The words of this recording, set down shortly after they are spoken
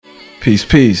Peace,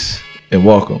 peace, and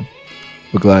welcome.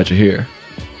 We're glad you're here.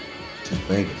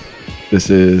 Thank you. This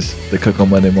is the Cook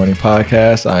on Monday Morning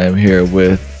podcast. I am here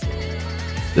with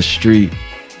the street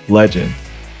legend,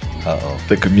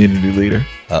 the community leader,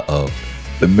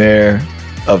 the mayor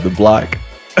of the block.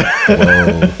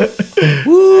 Whoa.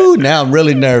 Woo, now I'm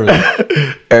really nervous.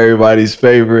 Everybody's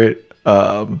favorite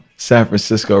San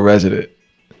Francisco resident.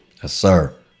 Yes,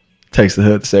 sir. Takes the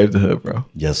hood to save the hood, bro.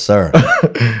 Yes, sir.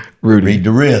 Rudy. Read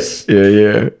the wrist.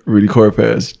 Yeah. Rudy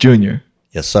Corpuz, Jr.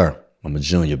 Yes, sir. I'm a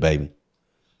junior, baby.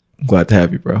 Glad to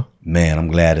have you, bro. Man, I'm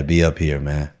glad to be up here,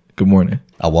 man. Good morning.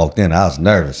 I walked in, I was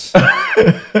nervous.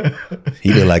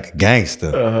 He looked like a gangster.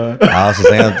 I was the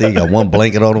same thing. Got one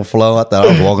blanket on the floor. I thought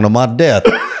I was walking to my death.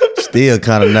 Still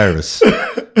kind of nervous.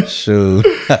 Shoot.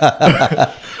 All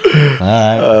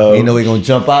right. You know we gonna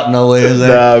jump out nowhere, is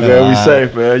that? Nah, man, we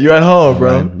safe, man. You at home,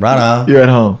 bro. Right on. You're at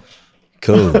home.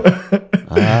 Cool.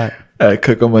 All right. At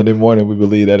Cook on Monday Morning, we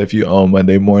believe that if you own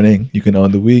Monday morning, you can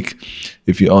own the week.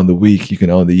 If you own the week, you can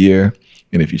own the year.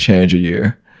 And if you change your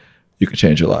year, you can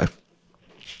change your life.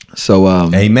 So,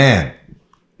 Amen.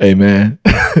 Amen.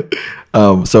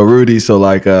 So Rudy,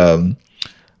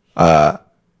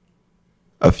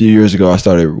 a few years ago, I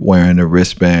started wearing a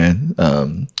wristband.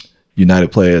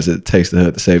 United Playaz, it takes the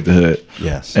hood to save the hood.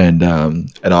 Yes. And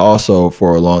I also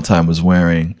for a long time was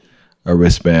wearing a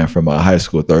wristband from my high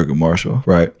school, Thurgood Marshall,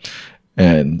 right?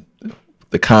 And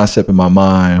the concept in my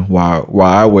mind why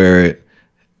I wear it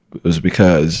was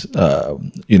because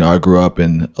I grew up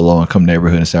in a low-income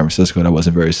neighborhood in San Francisco that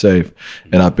wasn't very safe,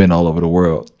 and I've been all over the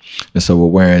world. And so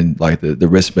with wearing like the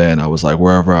wristband, I was like,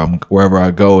 wherever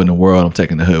I go in the world, I'm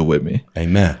taking the hood with me.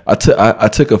 Amen. I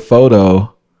took a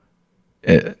photo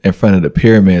in front of the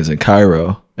pyramids in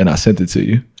Cairo, and I sent it to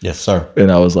you. Yes, sir.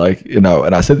 And I was like, and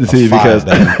I sent it to you because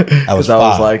I was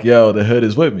like, yo, the hood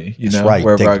is with me. That's right.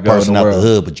 Wherever take I the go person in the out world. the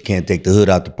hood, but you can't take the hood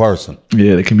out the person.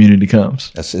 Yeah, the community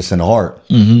comes. It's in the heart.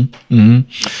 Mm-hmm. Mm-hmm.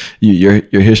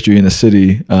 Your history in the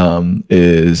city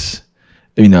is,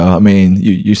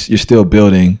 you're still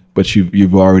building, but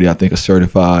you've already, I think, a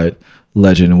certified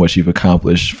legend in what you've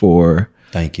accomplished for.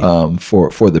 Thank you.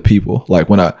 For the people. Like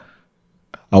when I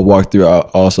walked through, I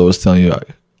also was telling you,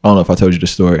 I don't know if I told you the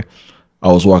story.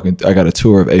 I got a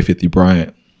tour of 850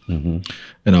 Bryant, and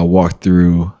I walked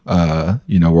through,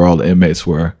 where all the inmates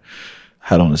were.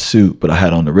 Had on a suit, but I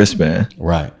had on the wristband.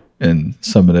 Right. And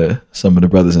some of the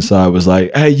brothers inside was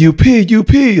like, "Hey, UP,"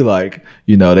 like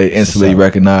they instantly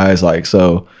recognized, like,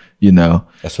 so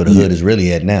that's where the hood is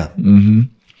really at now. Mm-hmm.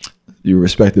 You're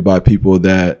respected by people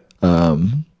that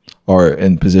are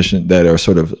in position that are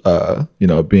sort of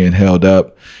being held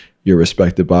up. You're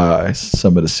respected by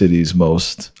some of the city's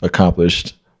most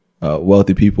accomplished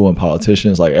wealthy people and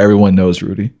politicians. Like everyone knows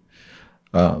Rudy.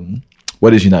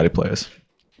 What is United Playaz?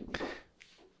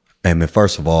 Hey, man,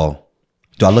 first of all,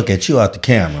 do I look at you out the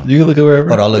camera? You can look at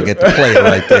wherever. Or do I look at the player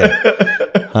right there?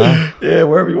 Huh? Yeah,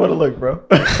 wherever you want to look, bro.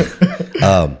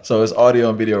 So it's audio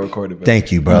and video recorded. Man.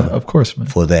 Thank you, brother. Of course, man.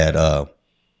 For that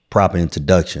proper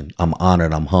introduction. I'm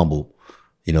honored, I'm humbled,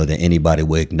 that anybody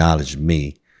would acknowledge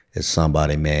me as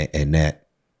somebody, man, in that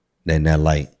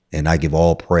light. And I give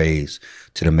all praise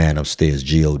to the man upstairs,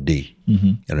 G.O.D. Mm-hmm.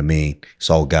 You know what I mean? It's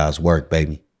all God's work,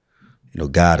 baby.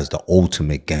 God is the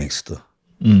ultimate gangster.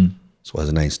 Mm. That's why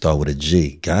his name starts with a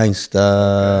G.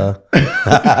 Gangsta.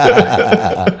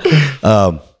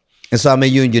 And so,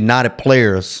 you and United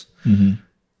Playaz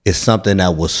is something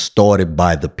that was started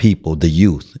by the people, the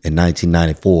youth, in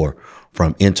 1994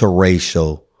 from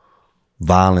interracial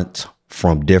violence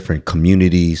from different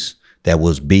communities that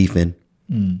was beefing,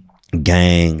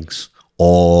 gangs,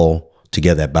 all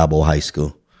together at Balboa High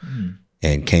School,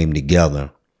 and came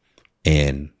together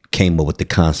and came up with the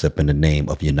concept and the name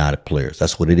of United Playaz.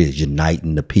 That's what it is,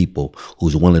 uniting the people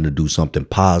who's willing to do something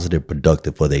positive,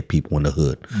 productive for their people in the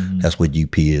hood. That's what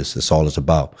UP is. That's all it's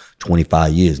about.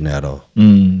 25 years now, though.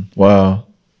 Wow.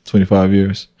 25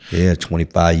 years. Yeah,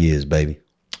 25 years, baby.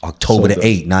 October the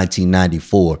 8th,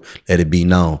 1994, let it be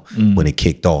known, when it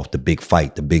kicked off, the big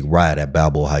fight, the big riot at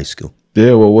Balboa High School.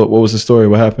 Yeah, well, what was the story?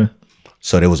 What happened?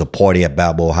 So there was a party at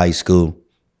Balboa High School.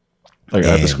 Like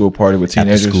at the school party with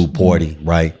teenagers? At the school party,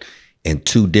 right. And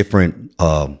two different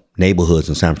neighborhoods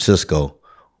in San Francisco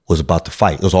was about to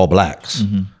fight. It was all blacks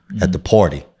at the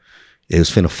party. It was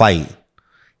finna fight.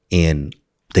 And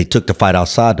they took the fight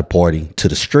outside the party to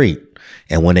the street.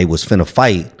 And when they was finna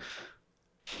fight,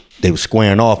 they were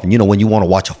squaring off. And when you want to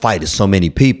watch a fight, there's so many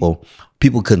people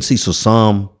couldn't see. So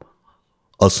some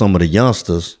of the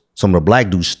youngsters, some of the black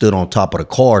dudes stood on top of the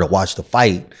car to watch the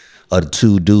fight of the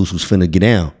two dudes who's finna get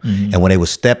down. And when they was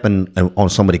stepping on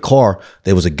somebody's car,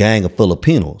 there was a gang of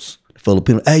Filipinos. The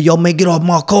Filipino, hey, yo, man, get off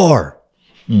my car.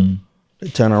 They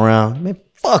turn around, man,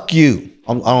 fuck you.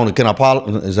 I don't know, can I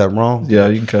apologize? Is that wrong? Yeah,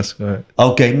 you can cuss. Go ahead.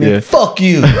 Okay, man, fuck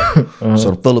you.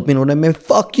 So the Filipino, they man,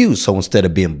 fuck you. So instead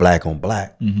of being black on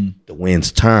black, the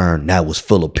winds turned. Now it was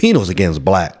Filipinos against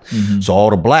black. So all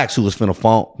the blacks who was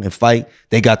finna fight,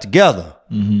 they got together.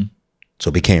 So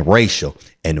it became racial.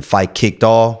 And the fight kicked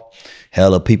off.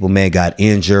 Hella people, man, got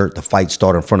injured. The fight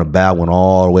started in front of Bow, went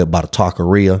all the way about to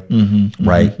Taqueria,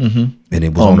 right? And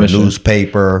it was on the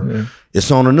newspaper. Yeah. It's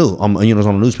on the news. You know, it's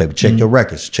on the newspaper. Check your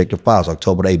records. Check your files.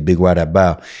 October 8th, big right at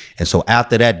Bow. And so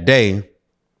after that day,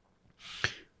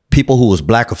 people who was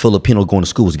black or Filipino going to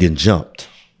school was getting jumped,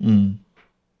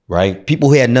 right? People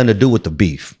who had nothing to do with the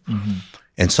beef.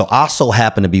 And so I so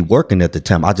happened to be working at the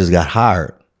time. I just got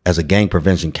hired as a gang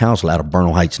prevention counselor out of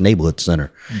Burnham Heights Neighborhood Center.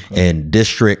 And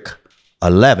District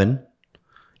 11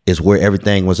 is where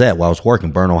everything was at while I was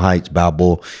working. Burnham Heights,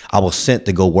 Balboa. I was sent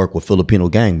to go work with Filipino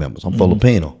gang members. I'm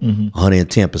Filipino,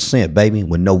 110%, baby,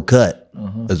 with no cut.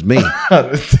 That's me.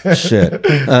 Shit.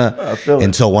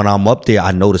 And so when I'm up there,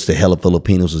 I noticed that hella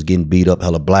Filipinos was getting beat up,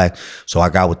 hella black. So I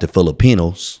got with the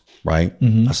Filipinos, right?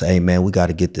 I said, hey, man, we got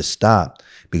to get this stopped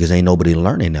because ain't nobody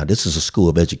learning now. This is a school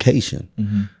of education.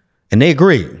 And they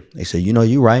agreed. They said, you know,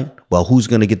 you're right. Well, who's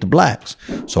going to get the blacks?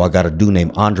 So I got a dude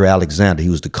named Andre Alexander. He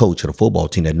was the coach of the football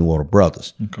team at New Order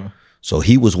Brothers. Okay. So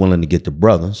he was willing to get the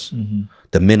brothers.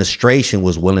 The administration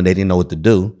was willing. They didn't know what to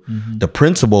do. The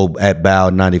principal at Bow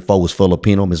 94 was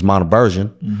Filipino, Ms.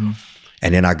 Monteversion.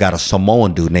 And then I got a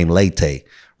Samoan dude named Leyte,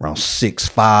 around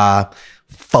 6'5",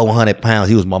 400 pounds.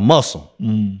 He was my muscle.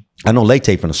 I know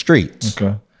Leyte from the streets.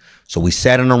 Okay. So we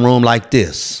sat in a room like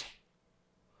this.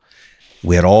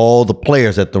 We had all the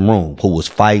players at the room who was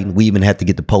fighting. We even had to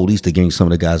get the police to get some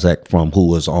of the guys from who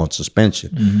was on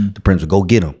suspension. The principal, go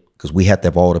get them, because we had to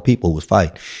have all the people who was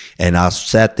fighting. And I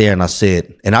sat there and I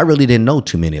said, and I really didn't know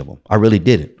too many of them. I really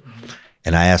didn't.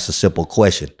 And I asked a simple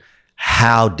question.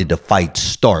 How did the fight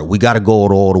start? We got to go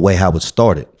all the way how it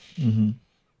started. An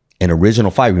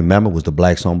original fight, remember, was the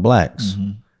blacks on blacks.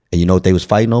 And you know what they was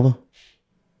fighting over?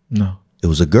 No. It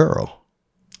was a girl.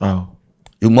 Oh.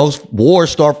 Most wars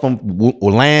start from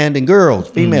land and girls,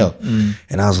 female.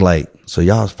 And I was like, so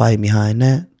y'all was fighting behind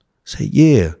that? I said,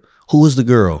 yeah. Who was the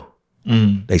girl?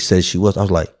 They said she was. I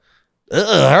was like,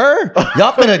 her?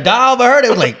 Y'all finna die over her? They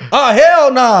was like, oh,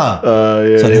 hell nah.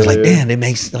 So they was like, damn, they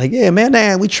make like, yeah,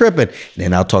 man, we tripping. And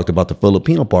then I talked about the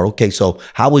Filipino part. Okay, so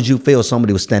how would you feel if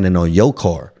somebody was standing on your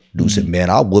car? Dude said, man,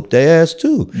 I'll whoop their ass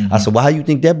too. I said, well, how you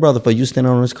think that brother for you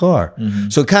standing on his car?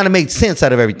 So it kind of made sense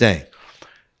out of everything.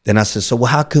 Then I said, so well,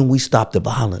 how can we stop the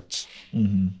violence?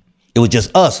 It was just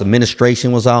us.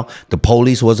 Administration was out. The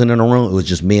police wasn't in the room. It was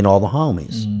just me and all the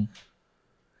homies.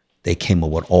 They came up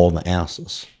with all the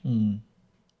answers.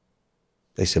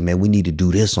 They said, man, we need to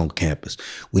do this on campus.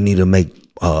 We need to make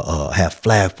have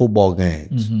flag football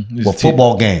games. Well,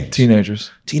 football games. Teenagers.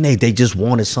 They just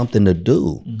wanted something to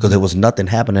do because there was nothing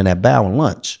happening at Bow and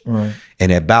lunch. Right.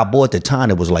 And at Balboa at the time,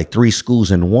 it was like 3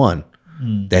 schools in one.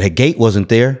 That gate wasn't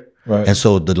there. Right. And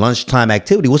so the lunchtime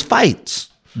activity was fights.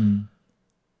 It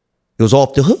was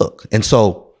off the hook. And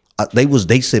so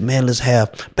they said, man, let's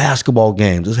have basketball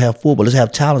games. Let's have football. Let's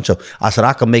have talent show. I said,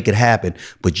 I can make it happen,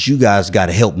 but you guys got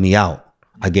to help me out.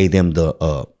 I gave them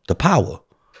the power.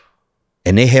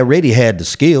 And they had already had the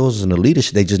skills and the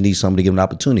leadership. They just need somebody to give them an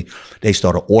opportunity. They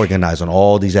started organizing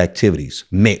all these activities.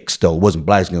 Mixed, though. It wasn't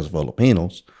blacks against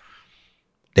Filipinos.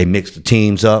 They mixed the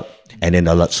teams up. And then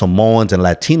the Samoans and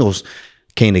Latinos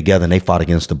came together and they fought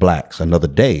against the blacks another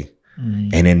day.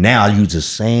 And then now I use the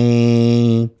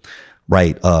same,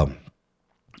 right? I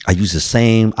use the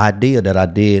same idea that I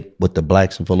did with the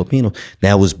blacks and Filipinos.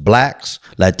 Now it was blacks,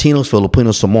 Latinos,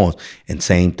 Filipinos, Samoans, and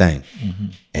same thing.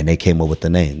 And they came up with the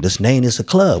name. This name is a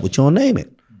club. What you gonna name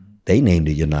it? They named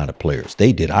it United Playaz.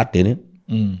 They did. I didn't.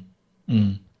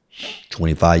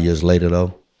 25 years later,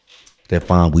 though, they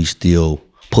find we still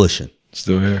pushing.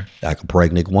 Still here. Like a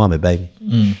pregnant woman, baby.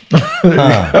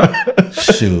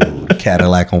 Shoot,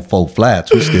 Cadillac on 4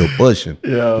 flats. We still pushing.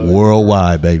 Yeah,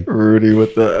 worldwide, baby. Rudy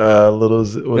with the little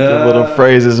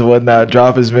phrases and whatnot.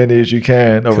 Drop as many as you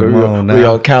can. We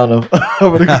all count them.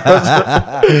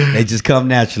 They just come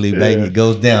naturally, baby. It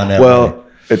goes down that way.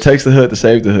 It takes the hood to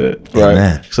save the hood, right?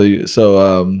 Man.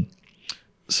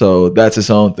 So that's its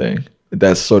own thing.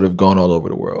 That's sort of gone all over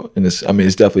the world. And it's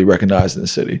definitely recognized in the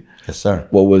city. Yes, sir.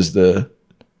 What was the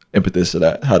impetus of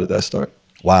that? How did that start?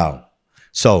 Wow.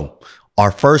 So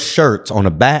our first shirts on the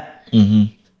back,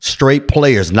 straight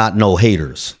players, not no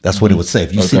haters. That's what it would say.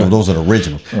 If you see them, those are the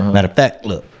originals. Matter of fact,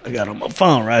 look, I got on my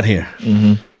phone right here.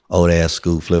 Old ass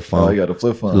school flip phone. Oh, you got a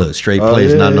flip phone. Look, straight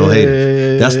players, not no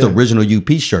haters. That's the yeah. original UP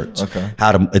shirts. Okay.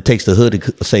 It takes the hood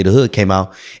to say the hood came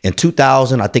out in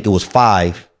 2000. I think it was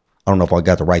 5. I don't know if I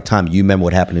got the right time. You remember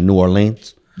what happened in New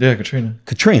Orleans? Yeah,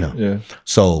 Katrina. Yeah.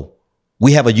 So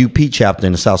we have a UP chapter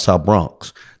in the South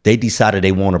Bronx. They decided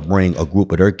they want to bring a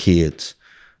group of their kids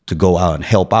to go out and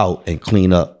help out and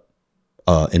clean up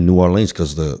in New Orleans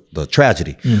because the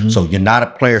tragedy. So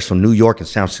United Players from New York and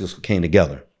San Francisco came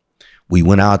together. We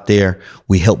went out there.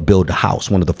 We helped build the house,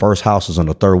 one of the first houses on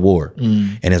the 3rd Ward.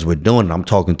 And as we're doing it, I'm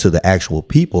talking to the actual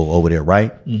people over there,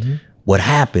 right? What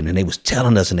happened? And they was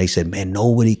telling us, and they said, man,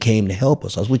 nobody came to help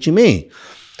us. I was, what you mean?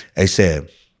 They said,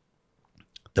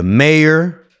 the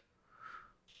mayor,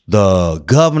 the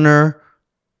governor,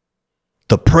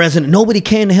 the president, nobody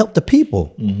came to help the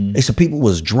people. They said people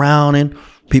was drowning,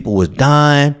 people was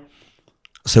dying.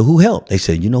 I said, who helped? They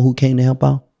said, you know who came to help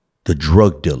out? The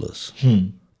drug dealers,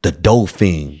 the dope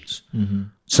fiends.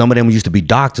 Some of them used to be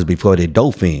doctors before they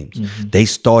dope fiends. They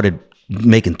started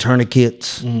making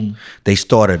tourniquets. They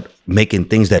started making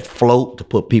things that float to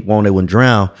put people on they wouldn't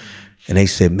drown. And they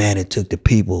said, man, it took the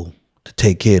people to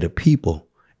take care of the people.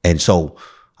 And so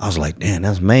I was like, damn,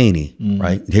 that's many,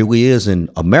 right? Here we is in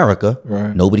America.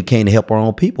 Right. Nobody came to help our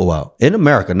own people out. In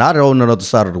America, not on the other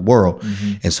side of the world.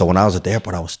 And so when I was at the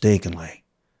airport, I was thinking like,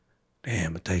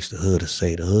 damn, it takes the hood to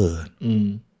say the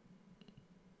hood.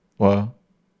 Wow.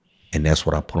 And that's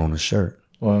what I put on the shirt.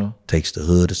 Wow. Takes the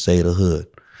hood to say the hood.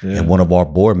 Yeah. And one of our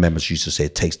board members used to say,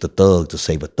 it takes the thug to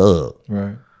save a thug.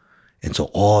 Right. And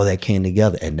so all that came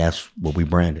together, and that's what we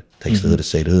branded. Takes the hood to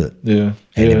say the hood. Yeah.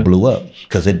 And yeah. it blew up,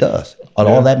 because it does.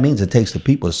 All that means, it takes the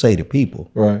people to say the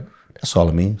people. Right. That's all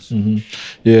it means.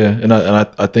 Yeah, and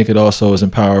I think it also is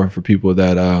empowering for people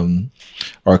that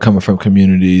are coming from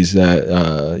communities that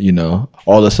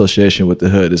all the association with the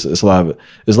hood is a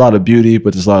lot of beauty,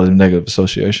 but there's a lot of negative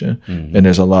association, and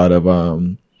there's a lot of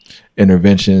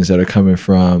interventions that are coming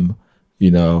from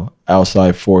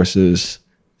outside forces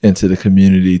into the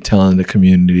community, telling the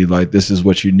community like this is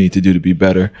what you need to do to be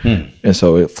better, and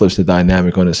so it flips the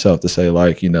dynamic on itself to say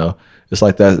like it's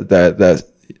like that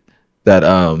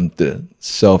the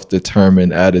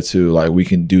self-determined attitude, like we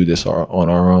can do this on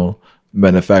our own.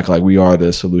 Matter of fact, like we are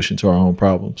the solution to our own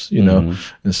problems, and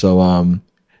so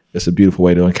it's a beautiful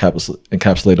way to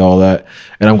encapsulate all that.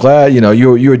 And I'm glad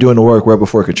you were doing the work right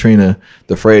before Katrina.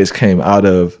 The phrase came out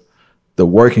of the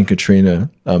working Katrina.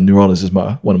 New Orleans is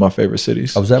one of my favorite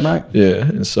cities. Oh, was that right? Yeah,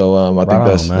 and so I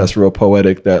think that's real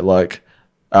poetic. That like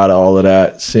out of all of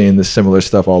that, seeing the similar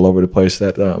stuff all over the place.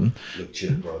 That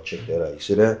Look, bro, check that out. You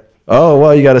see that? Oh,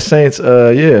 well, you got a Saints,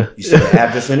 yeah. You see the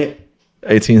address in it?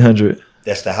 1800.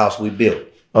 That's the house we built.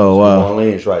 Oh, wow. New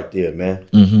Orleans right there, man.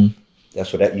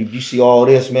 That's what you see all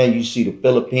this, man. You see the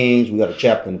Philippines. We got a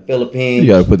chapter in the Philippines.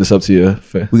 You got to put this up to your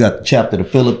face. We got the chapter in the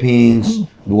Philippines,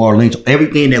 New Orleans.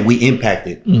 Everything that we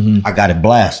impacted, I got it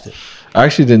blasted. I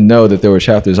actually didn't know that there were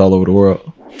chapters all over the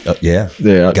world. Yeah.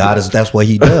 God that's what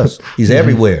he does. He's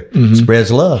everywhere.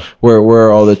 Spreads love. Where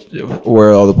are all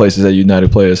the places that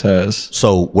United Playaz has?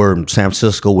 So we're in San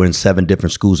Francisco. We're in 7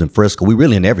 different schools in Frisco. We're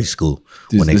really in every school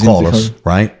when they call us,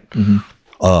 right?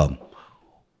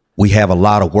 We have a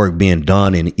lot of work being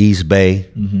done in East Bay,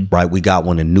 right? We got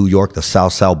one in New York, the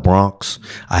South Bronx.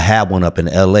 I had one up in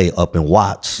LA, up in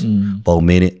Watts for a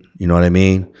minute. You know what I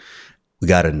mean? We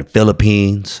got it in the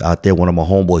Philippines out there. One of my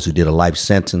homeboys who did a life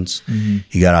sentence,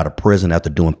 he got out of prison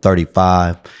after doing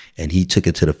 35, and he took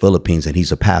it to the Philippines, and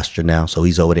he's a pastor now. So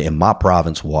he's over there in my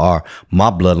province where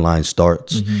my bloodline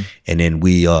starts. And then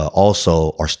we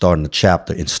also are starting a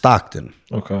chapter in Stockton,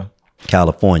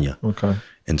 California.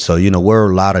 And so,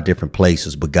 we're a lot of different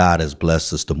places, but God has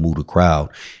blessed us to move the crowd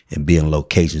and be in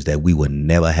locations that we would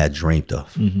never have dreamed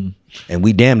of. And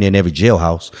we damn near in every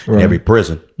jailhouse, in every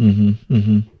prison.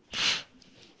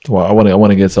 Well, I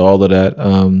want to get to all of that.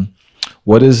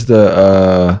 What is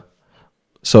the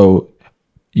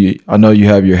I know you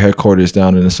have your headquarters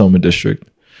down in the Soma district,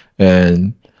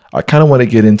 and I kind of want to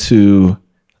get into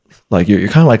like you're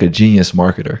kind of like a genius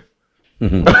marketer.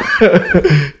 I'm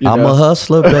a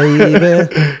hustler, baby.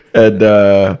 And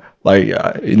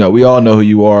we all know who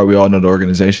you are. We all know the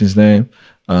organization's name.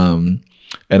 And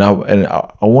I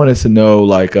wanted to know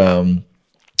like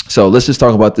so let's just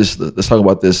talk about this. Let's talk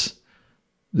about this.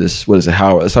 What is it?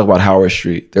 Howard. Let's talk about Howard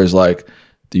Street. There's like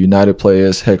the United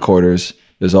Playaz headquarters.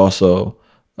 There's also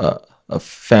a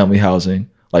family housing.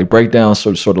 Like break down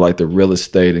sort of like the real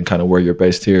estate and kind of where you're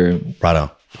based here. Right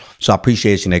on. So I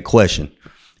appreciate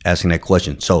asking that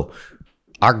question. So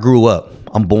I grew up.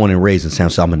 I'm born and raised in San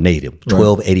Francisco. I'm a native.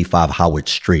 1285 Howard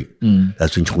Street.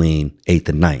 That's between 8th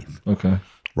and 9th. Okay.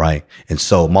 Right. And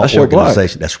so my that's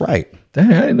organization. That's right.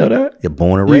 Dang, I didn't know that. You're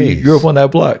born and raised. You grew up on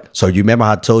that block. So you remember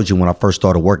how I told you when I first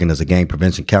started working as a gang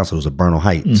prevention counselor, it was at Bernal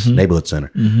Heights Neighborhood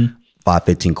Center,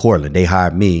 515 Cortland. They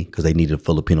hired me because they needed a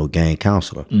Filipino gang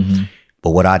counselor.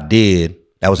 But what I did,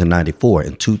 that was in 94.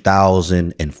 In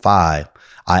 2005,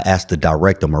 I asked the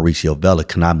director, Mauricio Vela,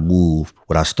 can I move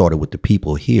what I started with the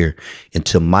people here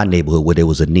into my neighborhood where there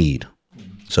was a need?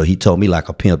 So he told me like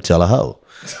a pimp tell a hoe,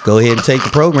 go ahead and take the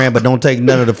program, but don't take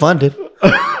none of the funding.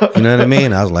 You know what I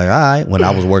mean? I was like, all right. When I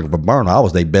was working for Bernal, I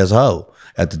was their best hoe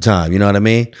at the time. You know what I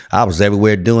mean? I was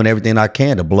everywhere doing everything I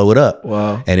can to blow it up.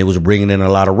 Wow. And it was bringing in a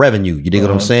lot of revenue. You dig what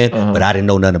I'm saying? But I didn't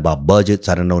know nothing about budgets.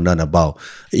 I didn't know nothing about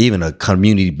even a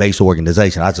community-based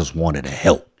organization. I just wanted to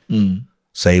help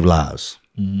save lives.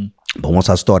 But once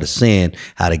I started seeing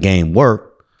how the game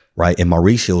worked, right, and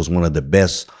Mauricio was one of the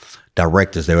best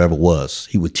directors there ever was.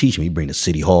 He would teach me. He'd bring to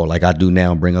City Hall like I do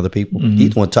now and bring other people. He's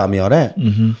the one who taught me all that.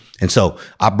 And so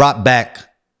I brought back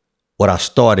what I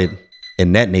started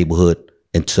in that neighborhood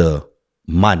into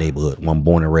my neighborhood where I'm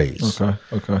born and raised.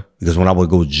 Okay. Because when I would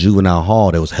go to juvenile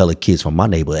hall, there was hella kids from my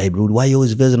neighborhood. Hey, bro, why you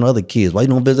always visiting other kids? Why you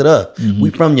don't visit us? We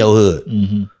from your hood.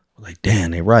 I'm like,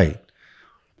 damn, they right.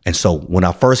 And so when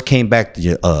I first came back to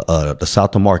the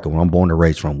South of Market, where I'm born and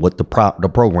raised from, with the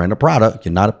program, the product,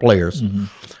 United Playaz,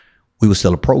 we was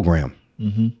still a program.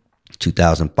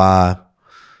 2005,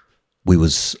 we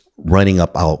was running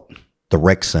up out the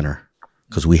rec center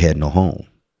because we had no home,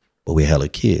 but we had hella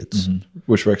kids.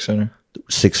 Which rec center?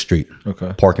 6th Street.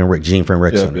 Okay. Park and Rec, Gene Friend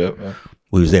Rec Center. Yep.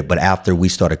 We was there. But after we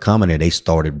started coming there, they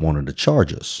started wanting to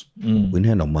charge us. We didn't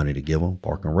have no money to give them,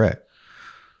 Park and Rec.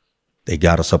 They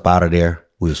got us up out of there.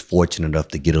 We was fortunate enough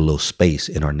to get a little space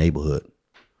in our neighborhood.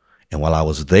 And while I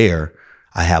was there,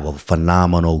 I have a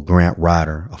phenomenal grant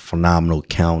writer, a phenomenal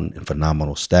accountant, and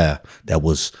phenomenal staff that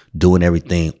was doing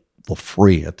everything for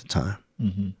free at the time.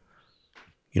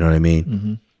 You know what I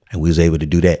mean? And we was able to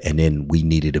do that. And then we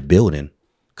needed a building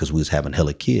because we was having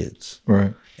hella kids.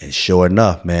 Right. And sure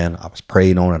enough, man, I was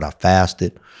praying on it. I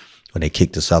fasted when they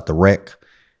kicked us out the rec.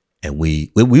 And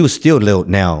we was still little.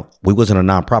 Now we wasn't a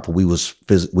nonprofit. We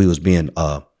was being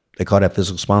they call that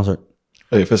fiscal sponsored.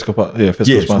 Fiscal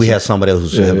Yes, sponsor. we had somebody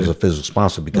else who was a fiscal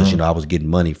sponsor because I was getting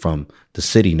money from the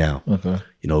city now. Okay.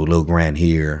 You know, a little grant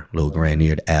here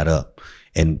to add up,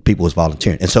 and people was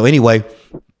volunteering. And so anyway,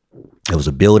 it was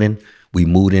a building. We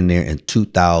moved in there in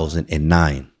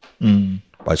 2009.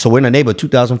 Right. So we're in the neighborhood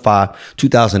 2005,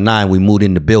 2009, we moved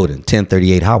in the building,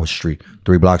 1038 Howard Street,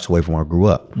 3 blocks away from where I grew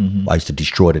up. I used to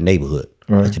destroy the neighborhood.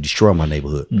 Right. I used to destroy my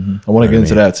neighborhood. I want to get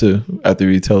into that too after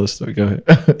you tell the story. Go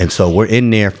ahead. And so we're in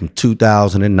there from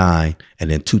 2009, and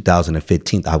then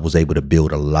 2015, I was able to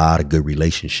build a lot of good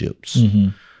relationships,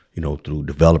 you know, through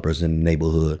developers in the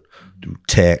neighborhood, through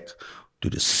tech,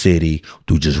 through the city,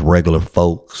 through just regular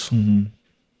folks, and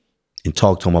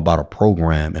talk to them about a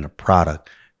program and a product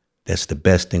that's the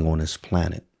best thing on this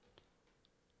planet.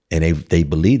 And they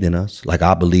believed in us, like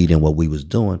I believed in what we was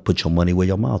doing. Put your money where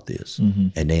your mouth is.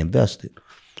 And they invested.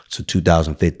 So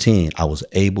 2015, I was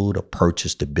able to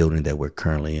purchase the building that we're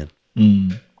currently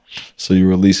in. So you're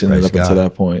releasing it up until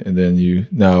that point, and then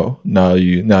now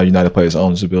United Playaz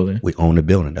owns the building. We own the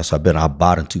building. That's our building. I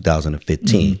bought in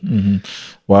 2015.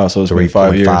 Wow, so it's been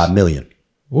 5 years. $3.5 million.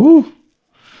 Woo!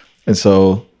 And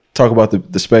so talk about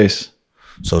the space.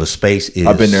 So the space is,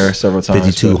 I've been there several times.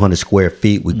 5,200 square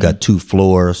feet. We've got 2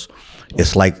 floors.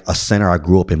 It's like a center I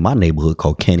grew up in my neighborhood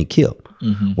called Canny Kip.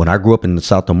 When I grew up in the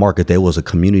South of Market, there was a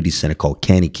community center called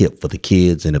Canny Kip for the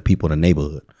kids and the people in the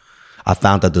neighborhood. I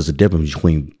found out there's a difference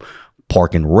between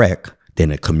Park and Rec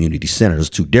than a community center.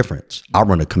 There's 2 differences. I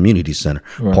run a community center.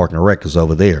 Right. Park and Rec is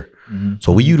over there.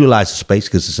 So we utilize the space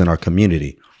because it's in our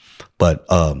community. But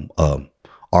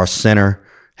our center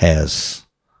has,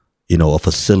 you know, a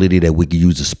facility that we can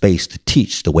use the space to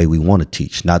teach the way we want to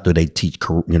teach. Not that they teach,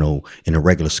 you know, in the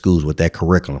regular schools with that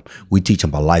curriculum. We teach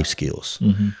them about life skills.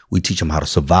 We teach them how to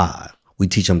survive. We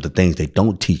teach them the things they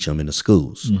don't teach them in the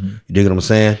schools. You dig what I'm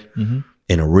saying?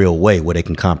 In a real way where they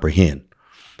can comprehend.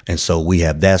 And so we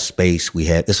have that space.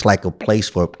 It's like a place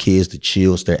for kids to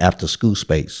chill. It's their after school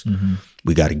space.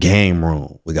 We got a game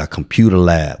room. We got computer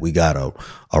lab. We got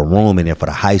a room in there for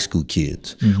the high school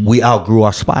kids. We outgrew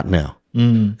our spot now.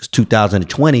 It's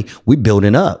 2020. We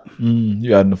building up.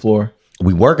 You out on the floor.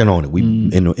 We working on it. We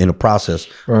in the process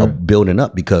of building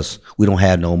up because we don't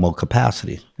have no more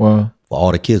capacity. Wow. For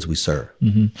all the kids we serve.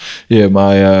 Yeah,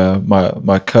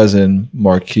 my cousin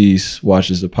Marquise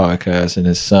watches the podcast, and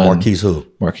his son Marquise who?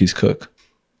 Marquise Cook.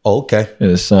 Oh, okay. And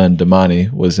his son Damani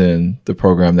was in the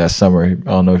program that summer. I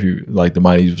don't know if you like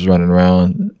Damani was running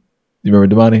around. You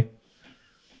remember Damani?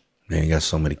 Man, you got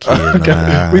so many kids.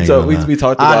 Okay. We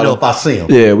talked about I know him. if I see him.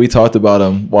 Yeah, we talked about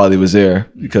him while he was there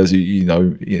because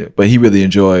but he really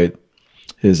enjoyed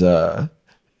his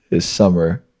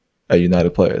summer at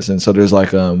United Playaz. And so there's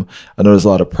like I know there's a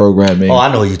lot of programming. Oh,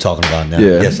 I know what you're talking about now.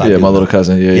 Yeah, yes, I yeah, do my know. little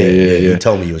cousin. Yeah. You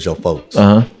told me it was your folks.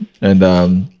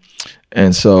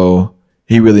 And so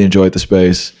he really enjoyed the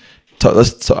space.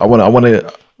 I want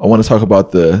to talk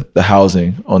about the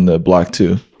housing on the block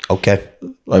too. Okay.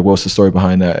 Like, what's the story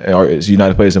behind that? Is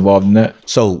United Playaz involved in that?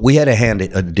 So we had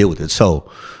a deal with it.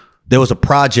 So there was a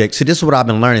project. See, this is what I've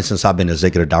been learning since I've been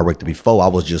executive director. Before, I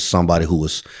was just somebody who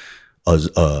was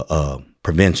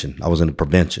prevention. I was in the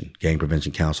prevention, gang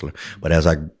prevention counselor. But as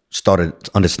I started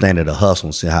understanding the hustle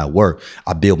and seeing how it worked,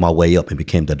 I built my way up and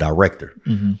became the director,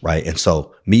 right? And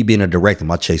so me being a director,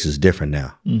 my chase is different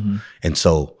now. And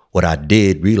so what I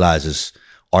did realize is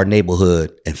our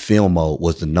neighborhood in Fillmore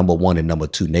was the number 1 and number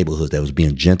 2 neighborhoods that was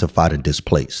being gentrified and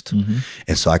displaced.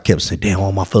 And so I kept saying, damn,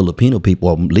 all my Filipino people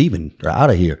are leaving. They're out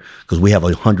of here because we have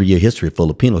a 100-year history of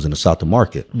Filipinos in the South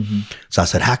Market. So I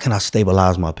said, how can I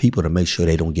stabilize my people to make sure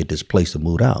they don't get displaced and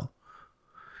moved out?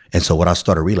 And so what I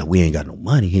started realizing, we ain't got no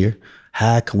money here.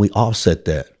 How can we offset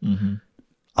that?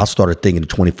 I started thinking the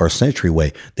 21st century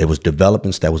way. There was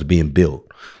developments that was being built.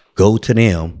 Go to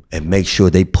them and make sure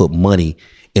they put money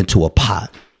into a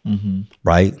pot,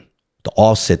 right? To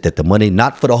offset that the money,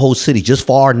 not for the whole city, just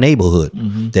for our neighborhood,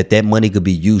 that money could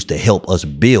be used to help us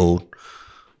build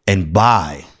and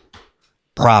buy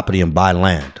property and buy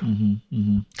land.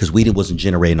 Because we wasn't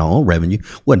generating our own revenue.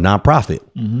 We're a nonprofit.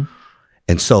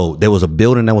 And so there was a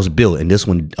building that was built, and this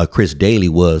one, Chris Daly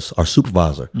was our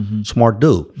supervisor, smart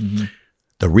dude,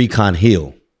 the Recon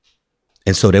Hill.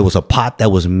 And so there was a pot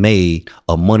that was made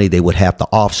of money they would have to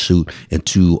offshoot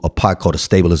into a pot called a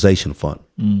stabilization fund.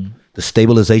 The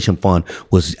stabilization fund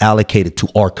was allocated to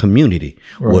our community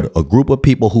with a group of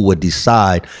people who would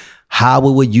decide how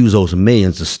we would use those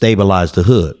millions to stabilize the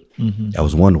hood. That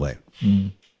was one way.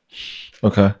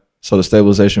 Okay. So the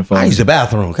stabilization fund. I use the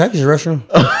bathroom. Can I use the restroom?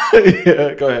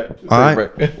 Yeah, go ahead. All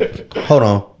right. Hold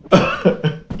on.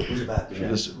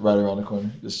 Just right around the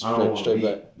corner. Just straight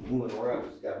back.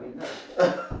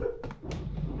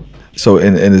 So,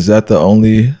 and is that the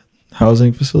only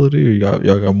housing facility, or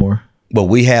y'all got more? But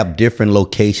we have different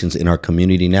locations in our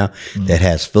community now that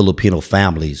has Filipino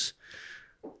families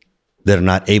that are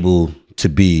not able to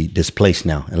be displaced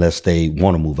now unless they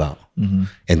want to move out.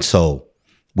 And so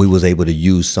we was able to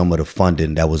use some of the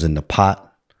funding that was in the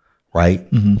pot, right?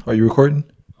 Are you recording?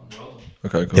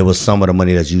 Okay, cool. There was some of the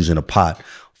money that's used in the pot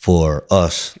for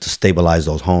us to stabilize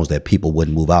those homes that people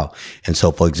wouldn't move out. And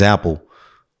so, for example,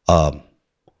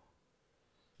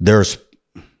 there's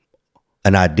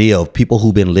an idea of people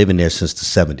who've been living there since the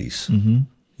 70s. You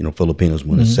know, Filipinos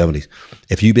moved in the 70s.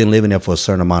 If you've been living there for a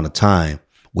certain amount of time,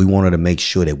 we wanted to make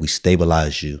sure that we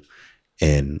stabilize you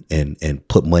and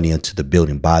put money into the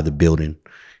building, buy the building.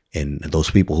 And those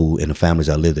people who, and the families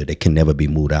that live there, they can never be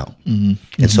moved out. And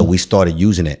so we started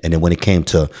using it. And then when it came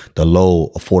to the low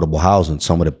affordable housing,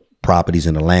 some of the properties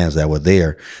and the lands that were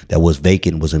there that was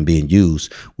vacant, wasn't being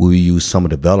used, we used some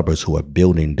of the developers who are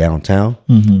building downtown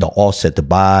to offset,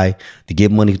 to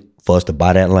give money for us to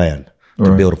buy that land,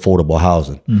 to build affordable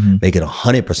housing, make it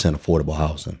 100% affordable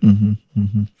housing.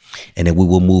 And then we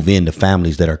will move in the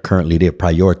families that are currently there,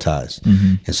 prioritized.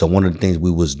 And so one of the things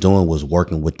we was doing was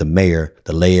working with the mayor,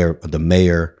 the late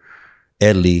Mayor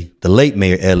Ed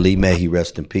Lee, may he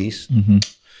rest in peace,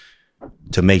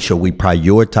 to make sure we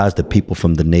prioritize the people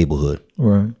from the neighborhood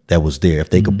that was there.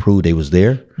 If they could prove they was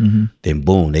there, then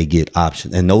boom, they get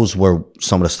options. And those were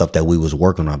some of the stuff that we was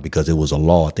working on because it was a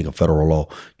law, I think a federal law,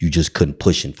 you just couldn't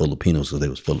push in Filipinos because they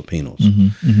was Filipinos.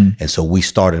 And so we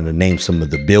started to name some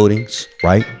of the buildings,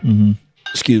 right?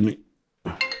 Excuse me.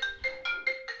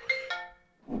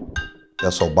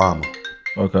 That's Obama.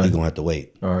 Okay. You're gonna have to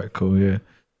wait. All right, cool, yeah.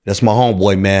 That's my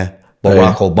homeboy, man.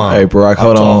 Barack Obama. Hey, Barack,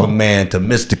 hold on. I'm talking, man, to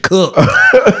Mr. Cook.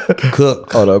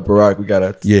 Cook. Hold up, Barack, we got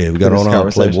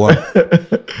on Playboy.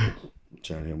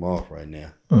 Turn him off right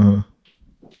now.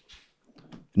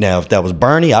 Now, if that was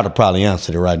Bernie, I'd have probably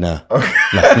answered it right now. Okay.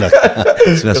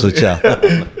 That's what y'all.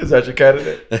 Is that your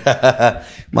candidate?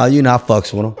 Well, I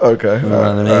fucks with him. Okay. You know what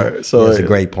I mean? All right. So it's a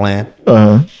great plan.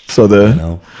 So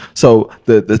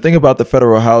the thing about the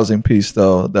federal housing piece,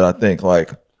 though, that I think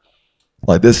like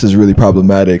this is really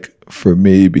problematic for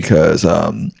me because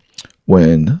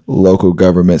when local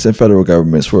governments and federal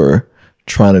governments were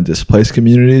trying to displace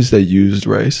communities, they used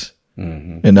race.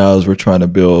 And now as we're trying to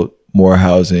build more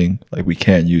housing, like we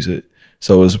can't use it.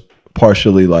 So it was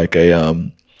partially like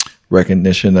a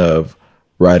recognition of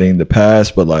righting the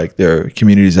past, but like there are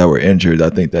communities that were injured, I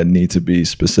think, that need to be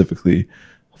specifically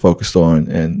focused on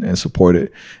and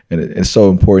supported. And it's so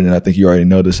important. And I think you already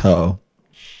noticed how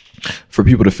for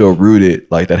people to feel rooted,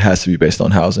 like that has to be based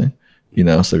on housing.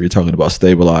 So you're talking about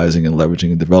stabilizing and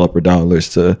leveraging developer dollars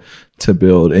to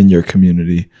build in your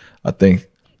community. I think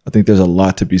there's a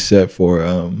lot to be said for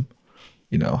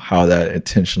how that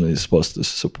intentionally is supposed to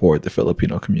support the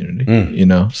Filipino community.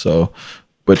 So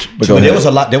but there was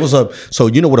a lot. So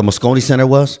you know what a Moscone Center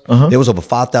was? There was over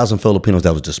 5,000 Filipinos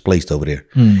that was displaced over there.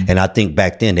 And I think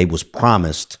back then they was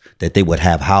promised that they would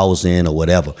have housing or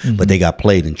whatever, but they got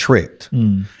played and tricked.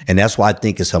 And that's why I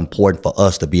think it's important for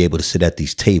us to be able to sit at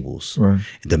these tables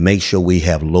and to make sure we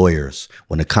have lawyers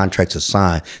when the contracts are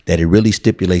signed, that it really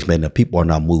stipulates, man, that people are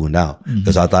not moving out.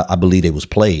 Because I believe they was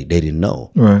played. They didn't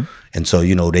know. And so,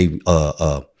 they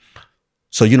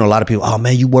so, a lot of people, oh,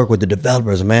 man, you work with the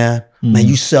developers, man. Man,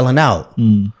 you selling out.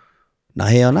 Now,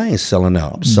 hell, I ain't selling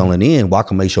out. I'm selling in where I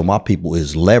can make sure my people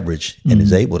is leveraged and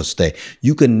is able to stay.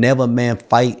 You can never, man,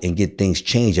 fight and get things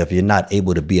changed if you're not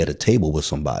able to be at a table with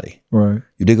somebody. Right.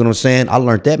 You dig what I'm saying? I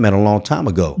learned that, man, a long time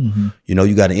ago.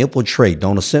 You got to infiltrate,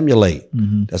 don't assimilate.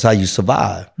 That's how you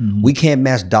survive. We can't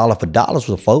match dollar for dollars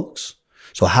with folks.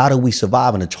 So how do we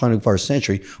survive in the 21st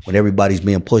century when everybody's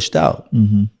being pushed out?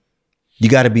 You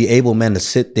got to be able, man, to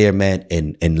sit there, man,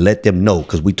 and let them know,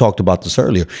 because we talked about this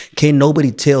earlier. Can't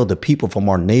nobody tell the people from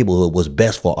our neighborhood what's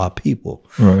best for our people.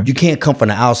 Right. You can't come from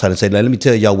the outside and say, let me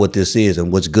tell y'all what this is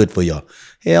and what's good for y'all.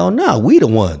 Hell no, we the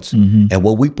ones. And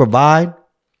what we provide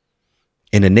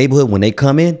in the neighborhood when they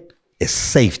come in is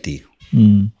safety.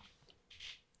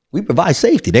 We provide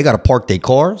safety. They got to park their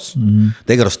cars.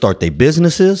 They got to start their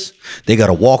businesses. They got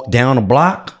to walk down a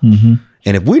block.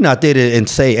 And if we're not there and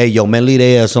say, hey, yo, man, leave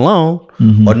their ass alone,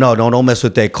 or no, don't mess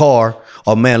with that car,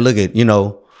 or man, look at,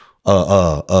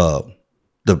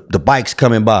 the bikes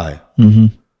coming by.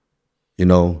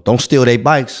 Don't steal their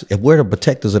bikes. If we're the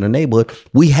protectors of the neighborhood,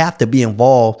 we have to be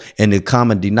involved in the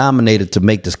common denominator to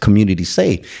make this community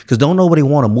safe. Because don't nobody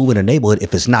want to move in a neighborhood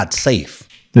if it's not safe.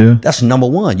 Yeah. That's number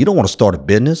one. You don't want to start a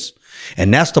business.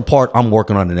 And that's the part I'm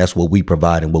working on, and that's what we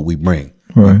provide and what we bring.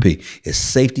 Right. It's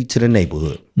safety to the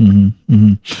neighborhood.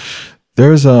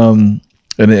 There's and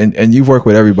you work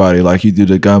with everybody, like you do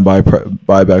the gun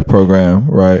buyback program,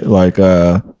 right? Like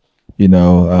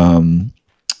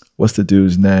what's the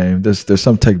dude's name? There's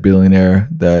some tech billionaire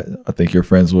that I think you're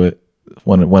friends with,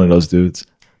 one of those dudes,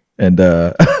 and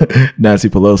Nancy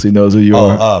Pelosi knows who you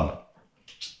are.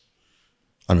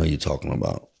 I know who you're talking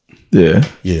about. Yeah.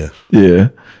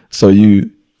 So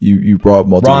you brought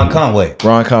multiple. Ron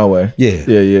Conway.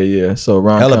 Yeah. So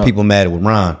Ron. Hella people mad with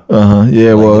Ron.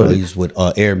 Yeah. Well, he's with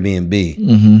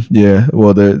Airbnb. Yeah.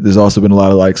 Well, there's also been a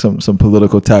lot of like some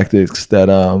political tactics that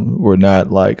were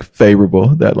not like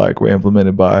favorable, that like were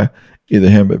implemented by either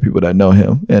him or people that know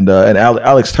him. And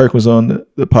Alex Turk was on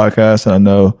the podcast, and I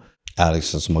know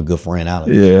Alex is my good friend.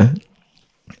 Alex. Yeah.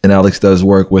 And Alex does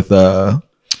work with.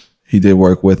 He did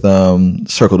work with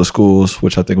Circle the Schools,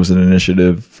 which I think was an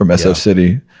initiative from SF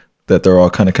City that they're all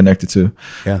kind of connected to.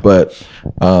 Yeah. But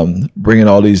bringing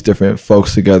all these different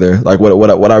folks together, like what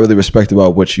I really respect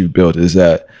about what you built is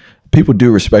that people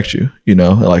do respect you,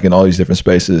 like in all these different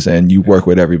spaces, and you work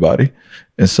with everybody.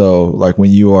 And so like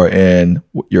when you are in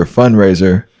your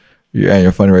fundraiser,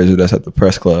 that's at the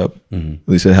press club, at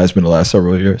least it has been the last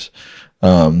several years.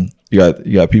 You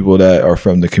got people that are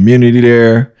from the community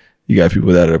there. You got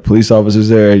people that are police officers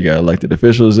there. You got elected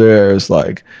officials there. It's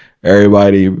like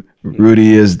everybody.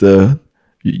 Rudy is the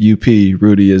UP.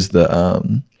 Rudy is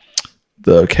the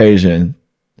occasion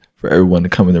for everyone to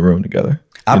come in the room together.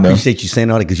 I appreciate you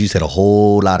saying all that, because you said a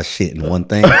whole lot of shit in one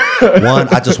thing. One,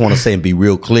 I just want to say and be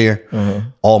real clear: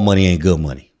 all money ain't good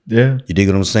money. Yeah, you dig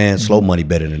what I'm saying? Slow money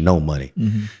better than no money.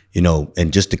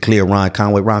 And just to clear Ron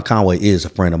Conway is a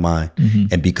friend of mine,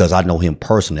 and because I know him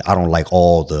personally, I don't like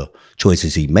all the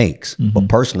choices he makes, but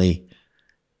personally,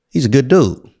 he's a good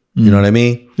dude. You know what I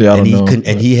mean? Yeah, and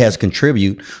he has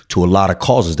contributed to a lot of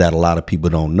causes that a lot of people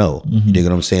don't know. You dig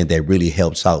what I'm saying? That really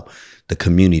helps out the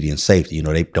community and safety.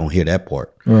 They don't hear that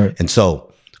part. Right. And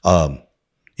so,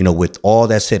 with all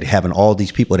that said, having all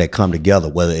these people that come together,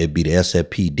 whether it be the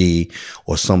SFPD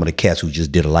or some of the cats who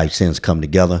just did a life sentence come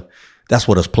together, that's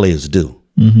what us players do.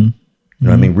 You know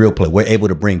what I mean? Real play. We're able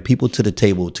to bring people to the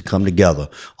table to come together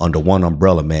under one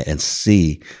umbrella, man, and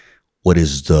see what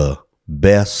is the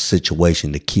best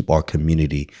situation to keep our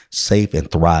community safe and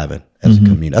thriving as a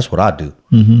community. That's what I do.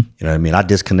 You know what I mean? I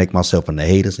disconnect myself from the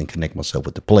haters and connect myself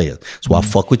with the players. That's why I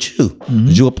fuck with you.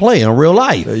 Because you're a player in real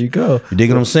life. There you go. You dig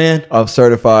what I'm saying? I'm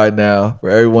certified now. For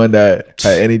everyone that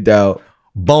had any doubt.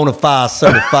 Bonafide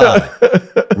certified.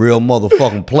 Real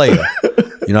motherfucking player.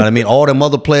 You know what I mean? All them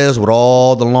other players with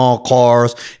all the long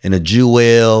cars and the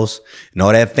jewels and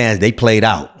all that fans, they played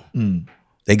out.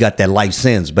 They got that life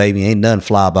sentence, baby. Ain't nothing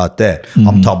fly about that.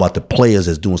 I'm talking about the players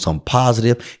that's doing something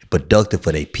positive and productive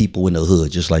for their people in the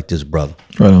hood, just like this brother.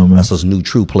 Right on, man. That's those new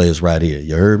true players right here.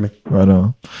 You heard me? Right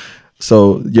on.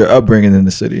 So your upbringing in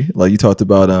the city, like you talked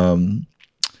about,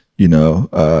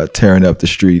 tearing up the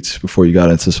streets before you got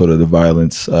into sort of the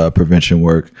violence prevention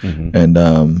work, and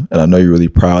I know you're really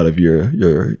proud of your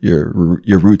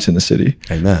roots in the city.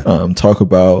 Amen. Talk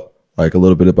about like a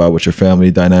little bit about what your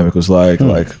family dynamic was like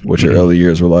what your early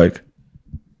years were like.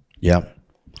 Yeah.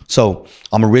 So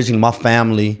I'm originally, my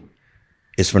family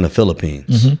is from the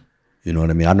Philippines. You know what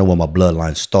I mean? I know where my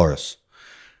bloodline starts.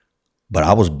 But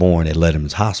I was born at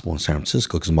Letterman's Hospital in San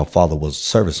Francisco because my father was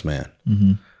a serviceman.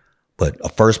 But the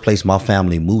first place my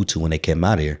family moved to when they came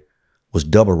out here was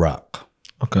Double Rock.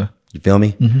 Okay. You feel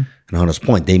me? And Hunters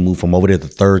Point, they moved from over there to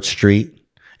 3rd Street.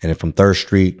 And then from 3rd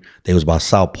Street, they was by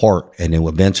South Park. And then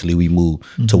eventually we moved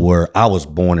to where I was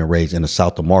born and raised in the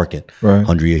South of Market,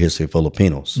 100-year history of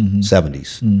Filipinos,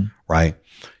 70s, right?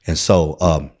 And so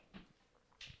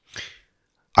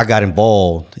I got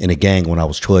involved in a gang when I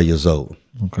was 12 years old.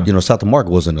 Okay. You know, South of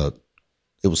Market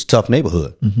it was a tough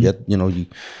neighborhood. Yet, you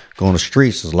go on the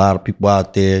streets, there's a lot of people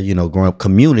out there, growing up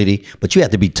community, but you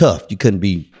had to be tough. You couldn't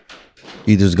be,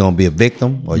 either was going to be a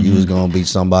victim or you was going to be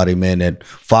somebody, man, that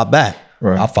fought back.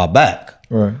 Right. I fought back.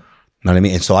 Right. You know what I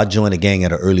mean? And so I joined the gang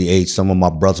at an early age. Some of my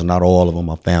brothers, not all of them,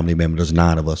 my family members, there's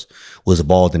 9 of us, was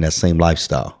involved in that same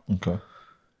lifestyle. Okay.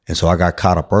 And so I got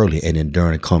caught up early. And then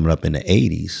during it coming up in the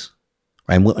 80s,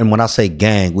 right? And when I say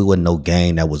gang, we wasn't no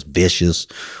gang that was vicious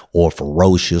or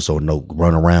ferocious or no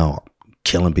run around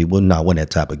killing people. No, wasn't that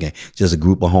type of gang. Just a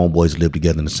group of homeboys lived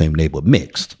together in the same neighborhood,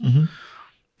 mixed,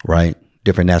 right?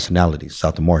 Different nationalities,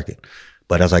 South of Market.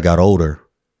 But as I got older,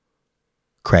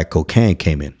 crack cocaine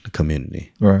came in the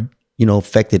community. Right.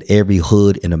 Affected every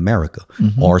hood in America,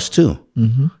 ours too.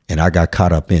 And I got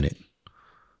caught up in it.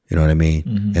 You know what I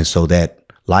mean? And so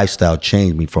that lifestyle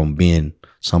changed me from being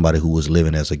somebody who was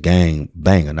living as a gang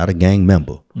banger, not a gang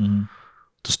member,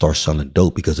 to start selling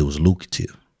dope because it was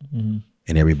lucrative. And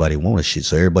everybody wanted shit.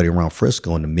 So everybody around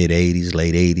Frisco in the mid 80s,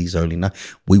 late 80s, early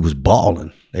 90s, we was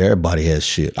balling. Everybody had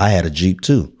shit. I had a Jeep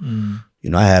too.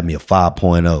 I had me a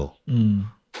 5.0.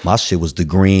 My shit was the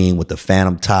green with the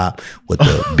phantom top, with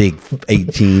the big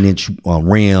 18-inch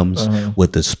rims,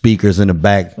 with the speakers in the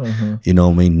back, you know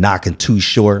what I mean, knocking Too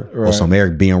Short or some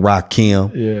Eric B. and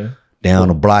Rakim. Yeah. Down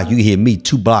the block, you hear me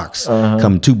 2 blocks,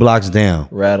 coming 2 blocks down.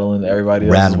 Rattling everybody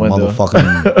else's rattling window.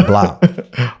 Motherfucking block.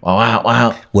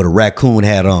 Wow. With a raccoon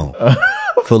hat on.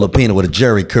 Filipino with a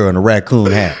jerry curl and a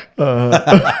raccoon hat.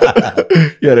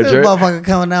 You had a This jerry? motherfucker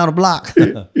coming down the block.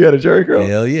 You had a jerry curl?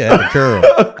 Hell yeah, had a curl.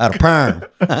 Had a perm.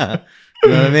 You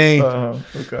know what I mean?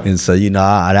 Okay. And so,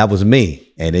 that was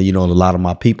me. And then, a lot of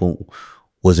my people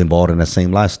was involved in that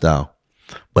same lifestyle.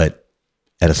 But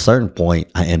at a certain point,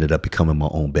 I ended up becoming my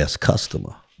own best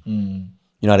customer. You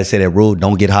know how they say that rule,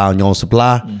 don't get high on your own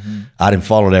supply? I didn't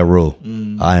follow that rule.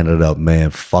 I ended up, man,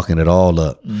 fucking it all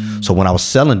up. So when I was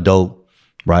selling dope,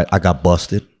 right, I got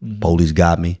busted. Police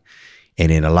got me. And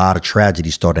then a lot of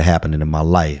tragedy started happening in my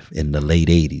life in the late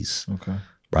 80s,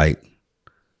 right?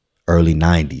 Early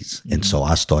 90s. And so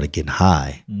I started getting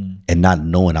high and not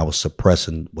knowing I was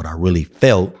suppressing what I really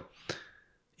felt.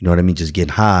 You know what I mean? Just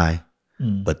getting high.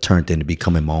 But turned into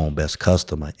becoming my own best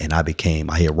customer. And I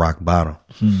hit rock bottom.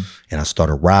 And I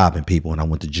started robbing people and I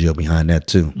went to jail behind that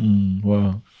too.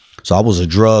 Wow. So I was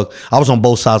on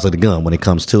both sides of the gun when it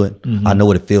comes to it. I know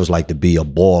what it feels like to be a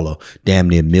baller, damn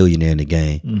near millionaire in the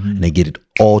game. And they get it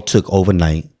all took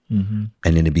overnight. And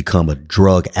then to become a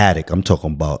drug addict. I'm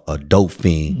talking about a dope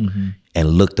fiend and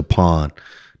looked upon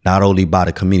not only by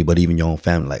the community, but even your own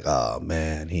family. Like, oh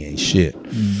man, he ain't shit.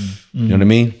 You know what I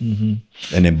mean?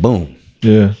 And then boom.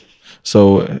 Yeah.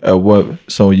 So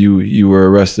So you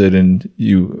were arrested and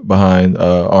you behind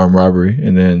armed robbery,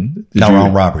 and then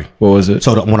armed robbery. What was it?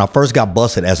 So when I first got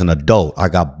busted as an adult, I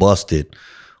got busted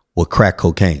with crack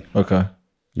cocaine. Okay.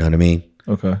 You know what I mean?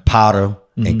 Okay. Powder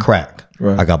and crack.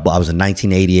 Right. I was in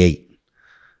 1988.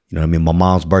 You know what I mean? My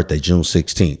mom's birthday, June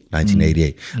 16th,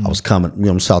 1988. I was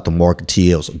coming, South of Market,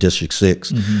 TL, so District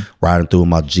 6, riding through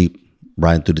my Jeep,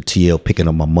 riding through the TL, picking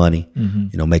up my money,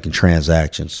 making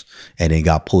transactions, and then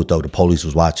got pulled over. The police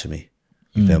was watching me.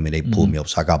 You feel me? They pulled me up,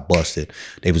 so I got busted.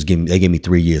 They gave me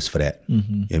 3 years for that. You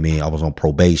know what I mean? I was on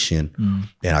probation,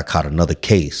 and I caught another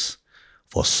case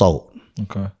for assault.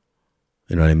 Okay.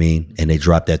 You know what I mean? And they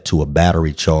dropped that to a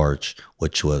battery charge,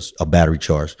 which was a battery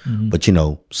charge. But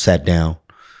sat down,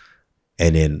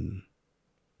 and then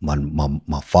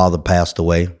my father passed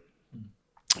away.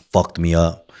 fucked me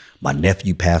up. My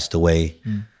nephew passed away.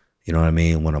 You know what I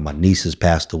mean? One of my nieces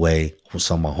passed away.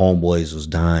 Some of my homeboys was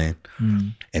dying.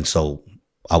 And so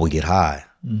I would get high.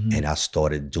 And I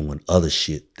started doing other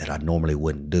shit that I normally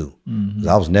wouldn't do. 'Cause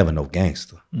I was never no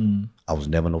gangster. I was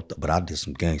never no, but I did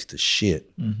some gangster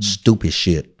shit, stupid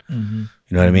shit. You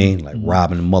know what I mean? Like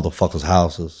robbing motherfuckers'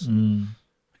 houses,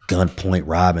 gunpoint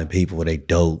robbing people with they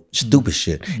dope, stupid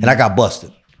shit. And I got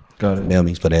busted. Got it. You know what I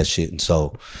mean? For that shit. And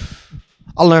so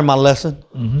I learned my lesson.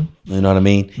 You know what I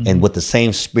mean? And with the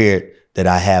same spirit that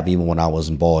I have even when I was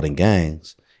involved in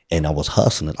gangs, and I was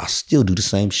hustling, I still do the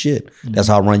same shit. That's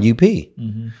how I run UP.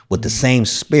 With the same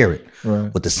spirit,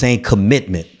 with the same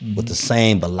commitment, with the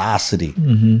same velocity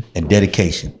and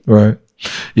dedication. Right.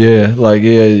 Yeah. Like,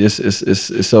 yeah,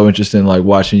 it's so interesting, like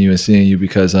watching you and seeing you,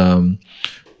 because the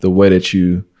way that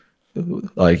you,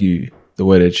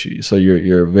 so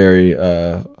you're very,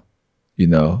 you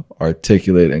know,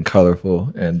 articulate and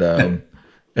colorful and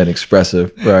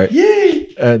expressive, right?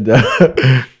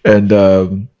 Yeah.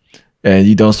 And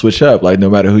you don't switch up. Like, no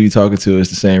matter who you're talking to,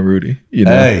 it's the same Rudy, you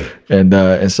know? Hey.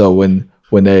 And so when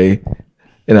they,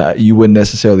 you know, you wouldn't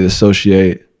necessarily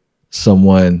associate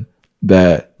someone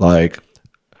that like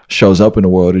shows up in the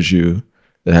world as you,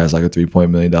 that has like a $3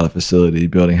 million facility,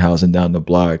 building housing down the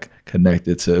block,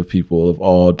 connected to people of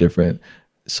all different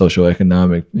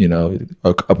socioeconomic, you know,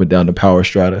 up and down the power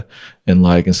strata. And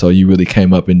so you really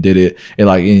came up and did it. And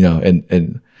like, you know,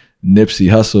 and Nipsey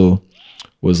Hussle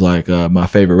was like my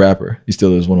favorite rapper. He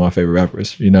still is one of my favorite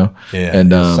rappers, you know? Yeah,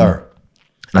 and sir.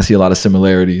 I see a lot of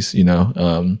similarities, you know?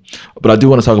 But I do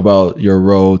want to talk about your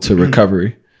road to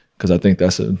recovery, because I think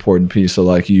that's an important piece. So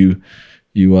like you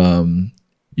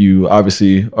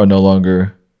obviously are no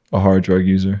longer a hard drug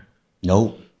user.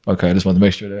 Nope. Okay, I just wanted to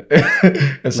make sure that.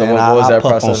 And so Man, what was I that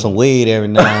puff process? on some weed every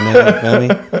now and then, you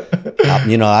feel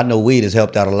me? You know, I know weed has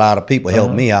helped out a lot of people,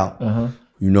 helped me out.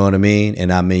 You know what I mean?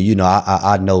 And I mean, you know,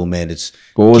 I know, man, it's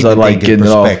What was that like, keeping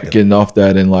things in getting off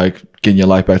that and like getting your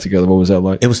life back together? What was that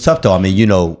like? It was tough though. I mean, you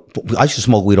know, I used to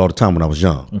smoke weed all the time when I was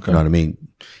young. Okay. You know what I mean?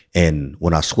 And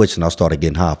when I switched and I started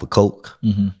getting high for coke,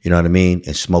 you know what I mean?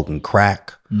 And smoking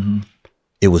crack,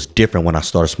 it was different when I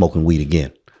started smoking weed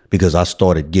again. Because I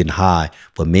started getting high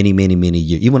for many, many, many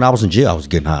years. Even when I was in jail, I was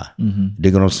getting high.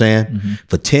 Dig what I'm saying?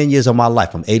 For 10 years of my life,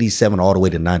 from 87 all the way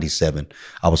to 97,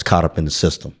 I was caught up in the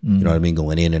system. You know what I mean?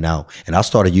 Going in and out. And I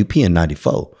started UP in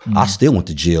 94. I still went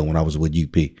to jail when I was with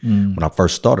UP, when I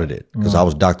first started it. Because I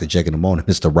was Dr. Jack in the morning,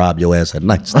 Mr. Rob your ass at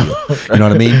night still. You know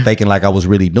what I mean? Faking like I was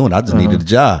really doing it. I just needed a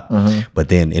job. But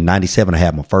then in 97, I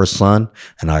had my first son,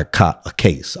 and I caught a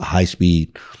case, a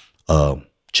high-speed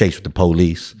chase with the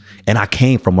police. And I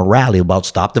came from a rally about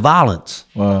stop the violence.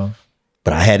 Wow.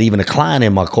 But I had even a client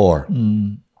in my car.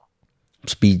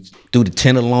 Speed through the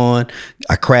Tenderloin.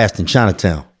 I crashed in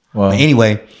Chinatown. Wow. But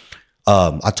anyway,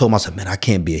 I told myself, man, I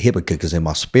can't be a hypocrite, because in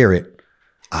my spirit,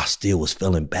 I still was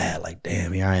feeling bad. Like,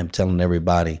 damn, here I am telling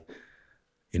everybody,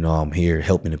 you know, I'm here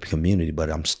helping the community, but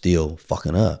I'm still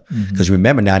fucking up. Because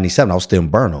remember, 97, I was still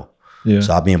in Burno. Yeah.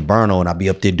 So I'll be in Burno and I'll be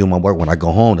up there doing my work. When I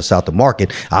go home to South of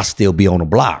Market, I'll still be on the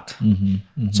block.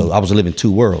 So I was living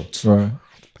two worlds. Right.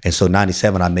 And so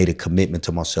 97, I made a commitment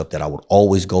to myself that I would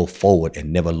always go forward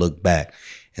and never look back.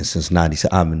 And since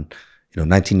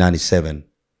 1997,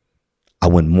 I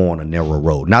went more on a narrow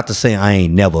road. Not to say I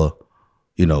ain't never,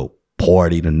 you know,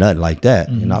 partied or nothing like that.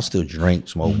 You know, I still drink,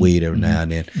 smoke weed every now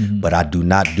and then. But I do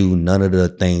not do none of the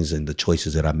things and the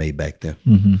choices that I made back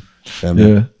then.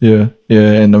 Yeah.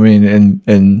 And I mean,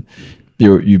 and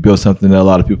you built something that a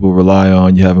lot of people rely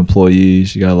on. You have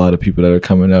employees. You got a lot of people that are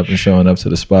coming up and showing up to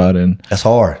the spot, and that's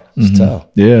hard. It's tough.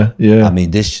 Yeah. I mean,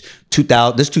 this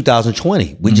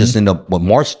 2020. We just end up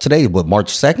March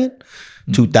 2nd,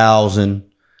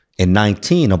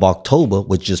 2019 of October,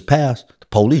 which just passed. The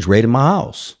police raided my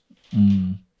house,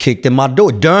 kicked in my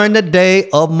door during the day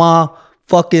of my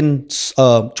fucking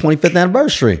 25th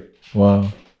anniversary.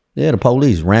 Wow. Yeah, the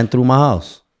police ran through my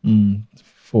house.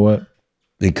 For what?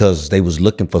 Because they was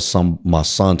looking for my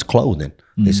son's clothing.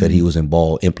 They said he was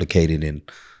implicated in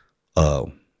a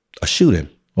shooting.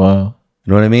 Wow.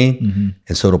 You know what I mean?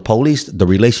 And so the police, the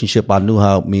relationship I knew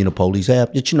how me and the police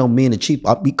have, you know, me and the chief,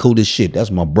 I'd be cool as shit.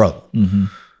 That's my brother. You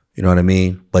know what I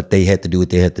mean? But they had to do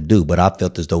what they had to do. But I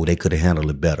felt as though they could have handled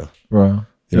it better. Wow.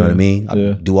 You know what I mean?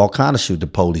 I do all kind of shit, the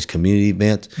police, community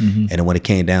events. And then when it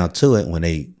came down to it, when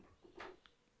they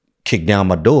kicked down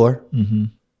my door,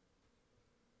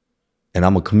 and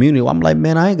I'm a community, I'm like,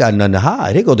 man, I ain't got nothing to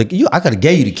hide. They go, I could have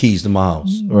gave you the keys to my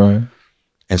house. Right.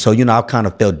 And so, you know, I kind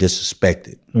of felt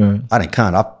disrespected. Right. I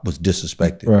was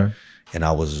disrespected. Right. And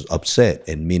I was upset.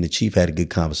 And me and the chief had a good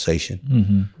conversation,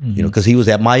 you know, because he was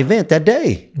at my event that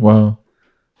day. Wow.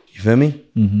 You feel me?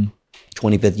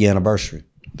 25th year anniversary.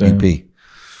 Damn. UP.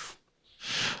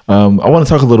 I want to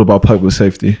talk a little about public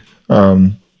safety.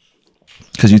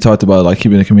 Because you talked about like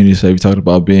keeping the community safe. You talked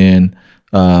about being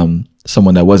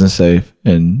someone that wasn't safe,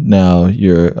 and now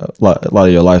a lot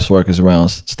of your life's work is around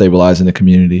stabilizing the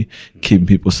community, keeping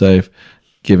people safe,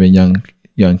 giving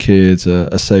young kids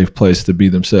a safe place to be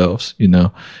themselves. You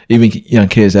know, even young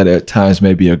kids that at times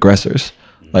may be aggressors,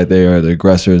 like they are the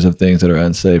aggressors of things that are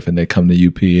unsafe, and they come to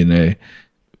UP and they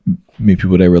meet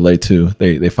people they relate to.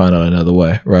 They find out another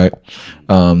way, right?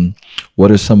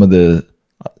 What are some of the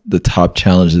top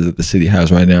challenges that the city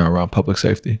has right now around public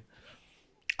safety?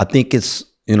 I think it's,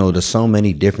 there's so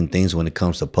many different things when it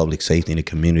comes to public safety in the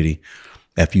community.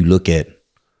 If you look at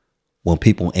when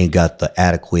people ain't got the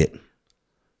adequate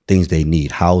things they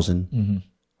need, housing,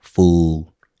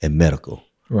 food, and medical.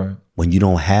 Right. When you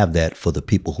don't have that for the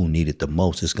people who need it the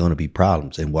most, it's going to be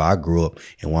problems. And where I grew up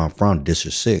and where I'm from,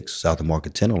 District 6, south of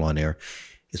Market Tenderloin there,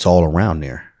 it's all around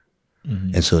there.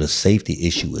 And so the safety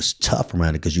issue is tough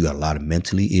around it because you got a lot of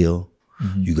mentally ill.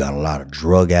 You got a lot of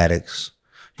drug addicts.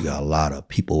 You got a lot of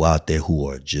people out there who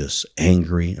are just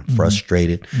angry and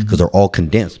frustrated because they're all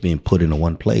condensed being put into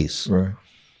one place. Right.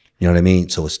 You know what I mean?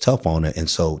 So it's tough on it. And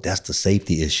so that's the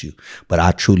safety issue. But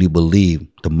I truly believe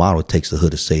the motto takes the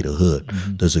hood to save the hood.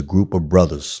 There's a group of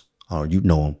brothers, you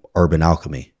know them, Urban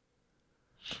Alchemy.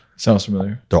 Sounds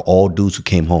familiar. They're all dudes who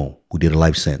came home, who did a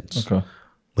life sentence. Okay.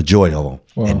 Majority of them.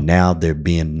 Wow. And now they're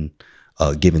being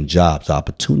given jobs,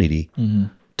 opportunity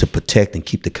to protect and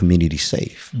keep the community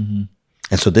safe.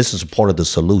 And so this is a part of the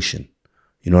solution.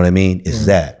 You know what I mean? It's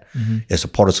that. It's a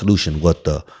part of the solution. What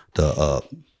the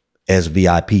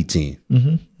SVIP team.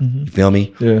 You feel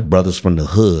me? Yeah. Brothers from the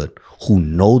hood who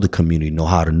know the community, know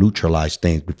how to neutralize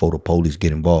things before the police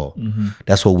get involved.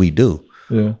 That's what we do.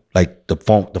 Yeah. Like the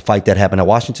fight that happened at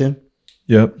Washington.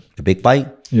 Yep. The big fight.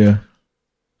 Yeah.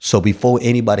 So before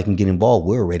anybody can get involved,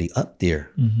 we're already up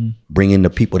there, bringing the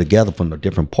people together from the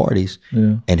different parties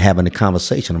and having a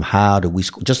conversation of how do we,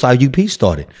 just how UP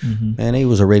started. Man, they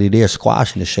was already there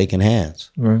squashing and shaking hands.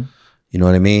 Right. You know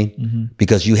what I mean?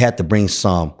 Because you had to bring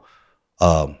some,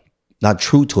 not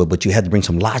true to it, but you had to bring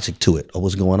some logic to it of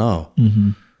what's going on.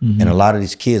 And a lot of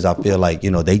these kids, I feel like,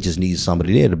 they just need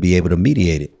somebody there to be able to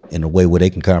mediate it in a way where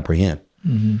they can comprehend.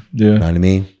 Yeah. You know what I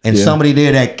mean? And somebody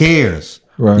there that cares.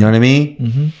 Right. You know what I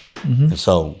mean? And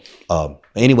so,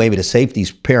 anyway, the safety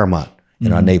is paramount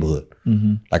in our neighborhood.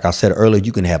 Like I said earlier,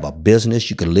 you can have a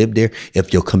business, you can live there.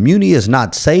 If your community is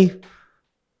not safe,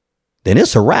 then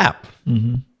it's a wrap.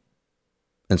 And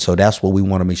so that's what we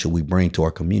want to make sure we bring to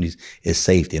our communities is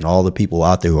safety. And all the people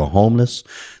out there who are homeless,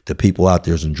 the people out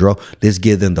there who's in drug, let's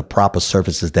give them the proper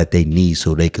services that they need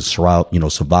so they can survive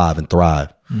and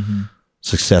thrive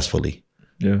successfully.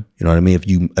 Yeah. You know what I mean?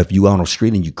 If you out on the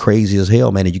street and you crazy as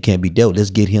hell, man, and you can't be dealt,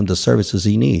 let's get him the services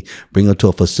he needs. Bring him to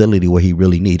a facility where he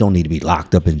really needs. He don't need to be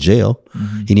locked up in jail.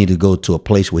 He need to go to a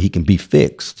place where he can be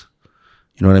fixed.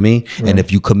 You know what I mean? Right. And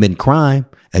if you commit crime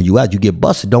and you get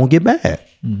busted, don't get mad.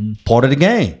 Part of the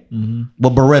game.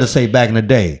 What Beretta say back in the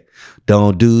day,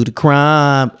 don't do the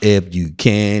crime if you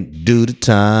can't do the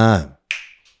time.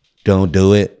 Don't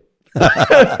do it.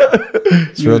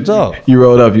 It's real talk. You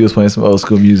rolled up. You was playing some old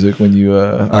school music when you.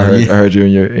 I heard you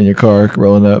in your car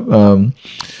rolling up.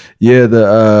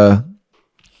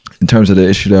 In terms of the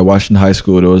issue at Washington High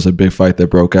School, there was a big fight that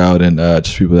broke out, and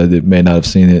just people that may not have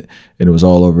seen it, and it was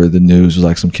all over the news. It was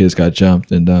like some kids got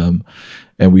jumped, and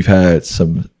we've had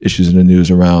some issues in the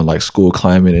news around like school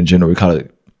climate in general. We call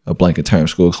it a blanket term,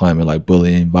 school climate, like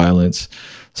bullying, violence,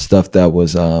 stuff that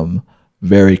was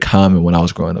very common when I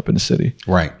was growing up in the city.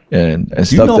 Right. And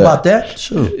stuff you know about that?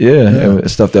 Sure. Yeah.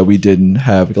 And stuff that we didn't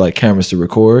have like cameras to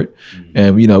record.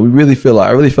 And I really feel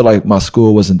like my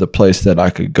school wasn't the place that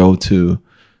I could go to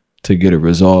get it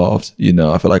resolved.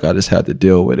 I feel like I just had to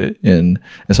deal with it. And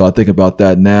so I think about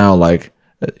that now, like,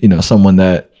 someone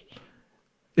that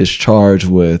is charged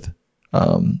with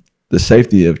the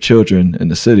safety of children in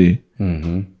the city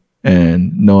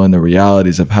and knowing the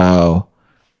realities of how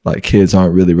like kids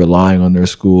aren't really relying on their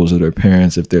schools or their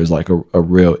parents if there's like a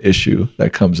real issue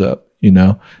that comes up,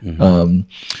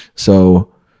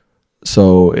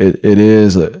 So it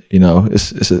is,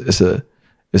 it's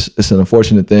an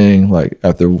unfortunate thing. Like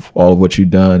after all of what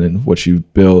you've done and what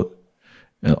you've built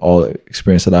and all the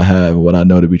experience that I have and what I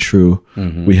know to be true,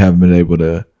 we haven't been able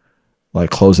to like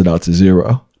close it out to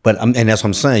zero. But and that's what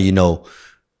I'm saying,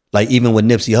 like even with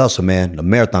Nipsey Hussle, man, the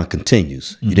marathon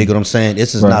continues. You dig what I'm saying?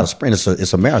 This is not a sprint,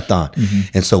 it's a marathon.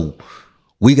 And so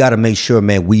we got to make sure,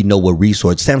 man, we know what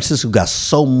resources. San Francisco got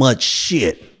so much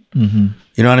shit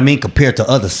You know what I mean? Compared to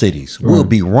other cities. We'll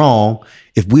be wrong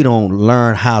if we don't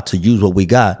learn how to use what we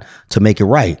got to make it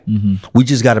right. We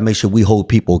just got to make sure we hold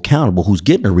people accountable who's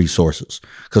getting the resources.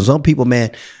 Because some people,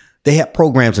 man, they have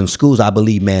programs in schools, I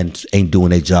believe, man, ain't doing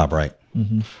their job right.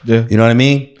 Yeah. You know what I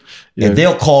mean? Yeah. And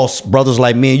they'll call brothers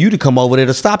like me and you to come over there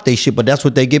to stop their shit, but that's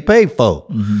what they get paid for.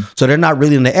 So they're not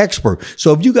really the expert.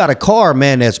 So if you got a car,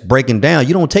 man, that's breaking down,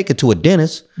 you don't take it to a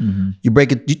dentist. You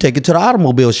take it to the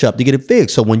automobile shop to get it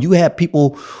fixed. So when you have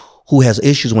people who has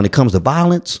issues when it comes to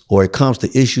violence or it comes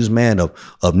to issues, man,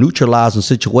 of neutralizing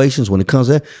situations, when it comes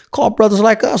to that, call brothers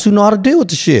like us who know how to deal with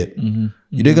the shit.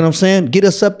 You dig what I'm saying? Get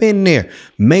us up in there.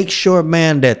 Make sure,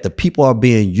 man, that the people are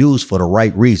being used for the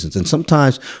right reasons. And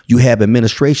sometimes you have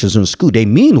administrations in school, they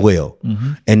mean well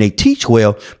and they teach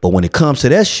well, but when it comes to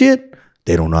that shit,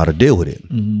 they don't know how to deal with it.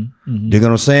 Dig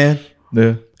what I'm saying?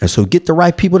 Yeah. And so get the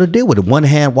right people to deal with it. One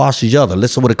hand washes the other.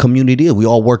 Listen what a community is. We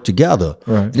all work together.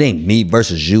 Right. It ain't me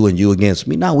versus you and you against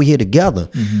me. No, we here together.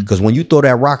 Because when you throw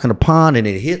that rock in the pond and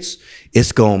it hits,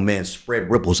 it's going, man, spread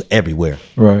ripples everywhere.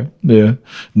 Right. Yeah.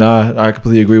 Nah, I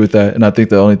completely agree with that. And I think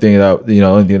the only thing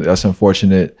that's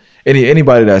unfortunate,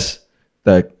 anybody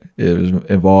that is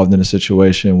involved in a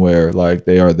situation where like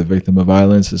they are the victim of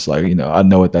violence, it's like, I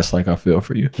know what that's like. I feel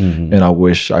for you. And I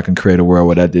wish I can create a world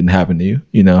where that didn't happen to you,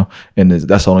 and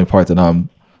that's the only part that I'm,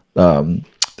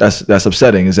 that's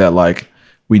upsetting, is that like,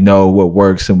 we know what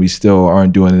works and we still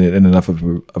aren't doing it in enough of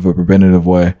a preventative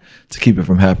way to keep it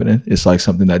from happening. It's like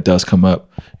something that does come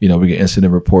up. We get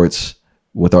incident reports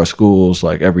with our schools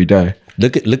like every day.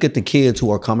 Look at the kids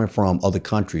who are coming from other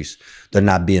countries. They're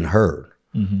not being heard.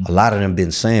 A lot of them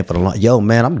been saying for the long, yo,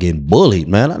 man, I'm getting bullied,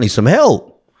 man. I need some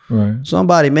help. Right.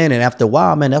 Somebody, man, and after a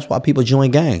while, man, that's why people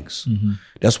join gangs.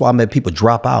 That's why, man, people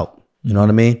drop out. You know what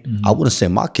I mean? I wouldn't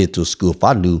send my kid to a school if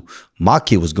I knew my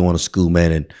kid was going to school,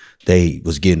 man, and they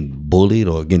was getting bullied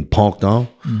or getting punked on.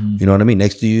 You know what I mean?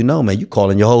 Next thing you know, man, you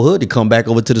calling your whole hood to come back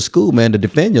over to the school, man, to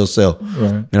defend yourself.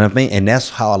 Right. You know what I mean? And that's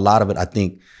how a lot of it, I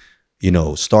think,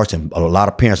 starts, and a lot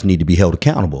of parents need to be held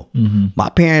accountable. My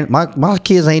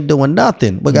kids ain't doing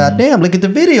nothing. But goddamn, look at the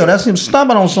video. That's him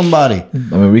stomping on somebody. I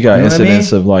mean, we got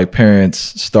incidents of like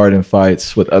parents starting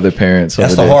fights with other parents.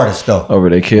 That's the hardest though. Over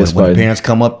their kids when the parents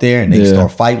come up there and they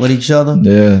start fighting with each other.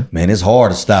 Yeah, man, it's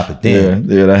hard to stop it then.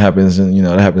 Yeah, that happens.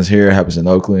 That happens here. It happens in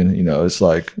Oakland. It's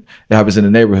like it happens in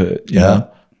the neighborhood. You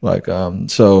know? Like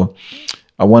so.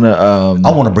 I want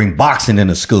to bring boxing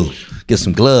into school. Get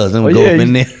some gloves and go up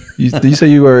in there. You say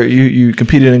you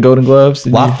competed in Golden Gloves?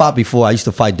 I fought before. I used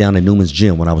to fight down at Newman's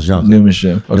Gym when I was younger. Newman's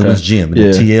Gym. Okay. Newman's Gym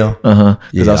in the TL.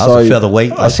 Because I saw you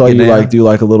featherweight. I saw you like do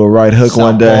like a little right hook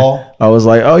one day. I was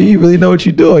like, oh, you really know what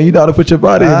you're doing. You know how to put your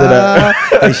body into that.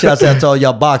 Hey, shouts out to all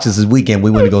y'all boxers this weekend. We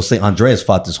went to go see Andreas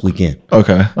fought this weekend.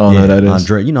 Okay. I don't know who that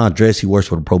is. Andreas, he works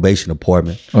for the probation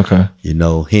department. Okay.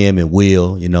 Him and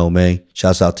Will, man.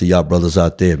 Shouts out to y'all brothers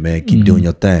out there, man. Keep doing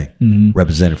your thing.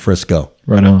 Representing Frisco.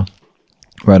 Right on.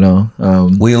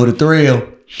 Will the Thrill.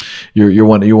 You're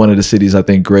one of the city's, I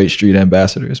think, great street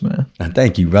ambassadors, man.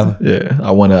 Thank you, brother. Yeah. I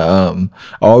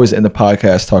always end the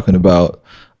podcast talking about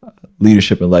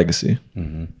leadership and legacy.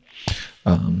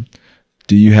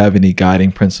 Do you have any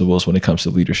guiding principles when it comes to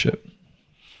leadership?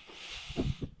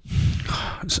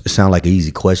 It sounds like an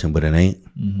easy question, but it ain't.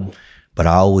 But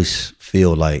I always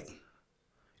feel like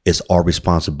it's our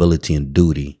responsibility and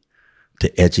duty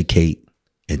to educate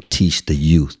and teach the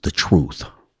youth the truth.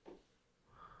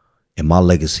 And my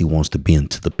legacy wants to be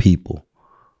into the people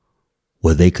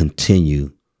where they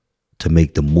continue to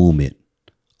make the movement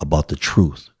about the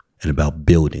truth and about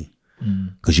building.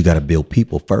 Because you got to build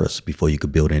people first before you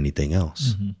could build anything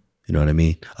else. You know what I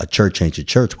mean? A church ain't a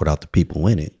church without the people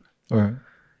in it. Right.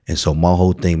 And so my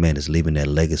whole thing, man, is leaving that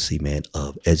legacy, man,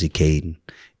 of educating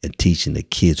and teaching the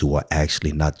kids who are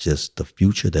actually not just the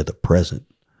future, they're the present,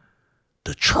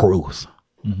 the truth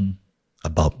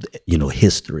about,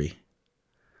 history,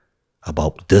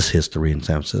 about this history in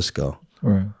San Francisco.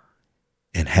 Right.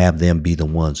 And have them be the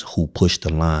ones who push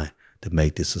the line to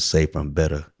make this a safer and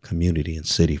better community and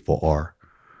city for our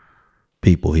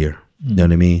people here. You know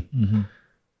what I mean?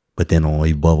 But then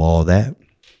above all that,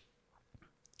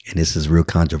 and this is real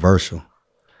controversial,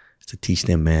 is to teach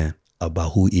them, man,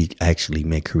 about who actually,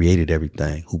 man, created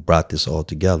everything, who brought this all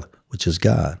together, which is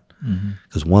God.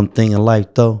 Because one thing in life,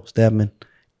 though, Stabman,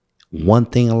 one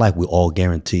thing in life we all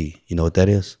guarantee. You know what that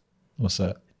is? What's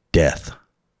that? Death.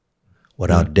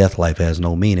 Without death, life has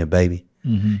no meaning, baby.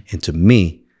 And to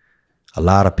me, a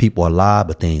lot of people are alive,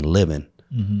 but they ain't living.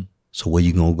 So where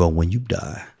you gonna go when you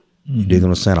die? You dig what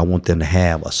I'm saying? I want them to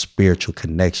have a spiritual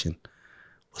connection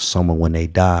with someone when they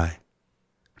die,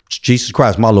 Jesus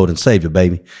Christ, my Lord and Savior,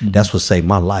 baby. That's what saved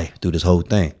my life through this whole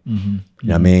thing. You know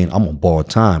what I mean? I'm on borrowed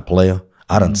time, player.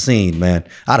 I done seen, man.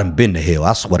 I done been to hell.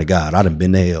 I swear to God, I done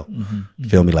been to hell.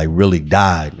 Feel me? Like really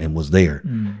died and was there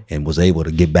and was able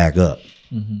to get back up.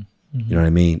 You know what I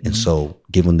mean? And so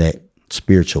give them that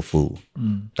spiritual food.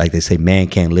 Like they say, man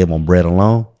can't live on bread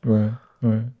alone. Right.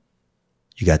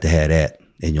 You got to have that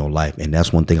in your life. And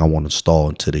that's one thing I want to install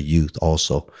into the youth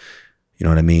also. You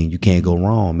know what I mean? You can't go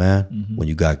wrong, man, when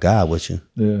you got God with you.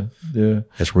 Yeah.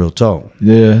 That's real talk.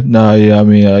 Yeah. No. Yeah. I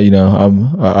mean,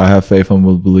 I have faith. I'm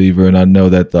a believer, and I know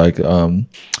that like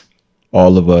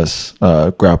all of us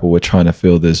grapple with trying to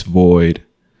fill this void.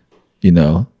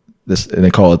 This, and they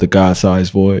call it the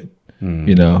God-sized void.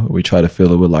 We try to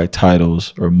fill it with like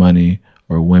titles or money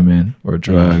or women or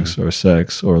drugs or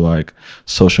sex or like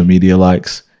social media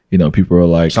likes. People are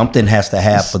like, something has to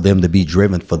have for them to be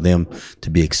driven, for them to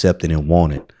be accepted and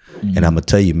wanted. And I'm gonna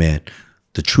tell you, man,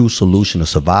 the true solution of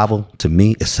survival to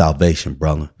me is salvation,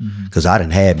 brother. Because I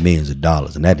didn't have millions of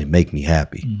dollars and that didn't make me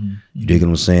happy. You dig what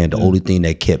I'm saying? The only thing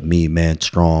that kept me, man,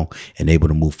 strong and able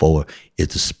to move forward is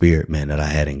the spirit, man, that I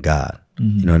had in God.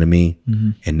 You know what I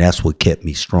mean? And that's what kept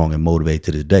me strong and motivated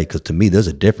to this day. Because to me, there's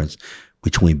a difference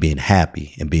between being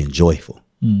happy and being joyful.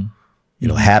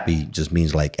 Happy just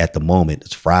means like at the moment,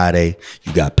 it's Friday,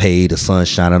 you got paid, the sun's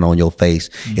shining on your face,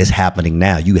 it's happening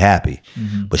now, you happy.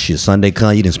 But shit, Sunday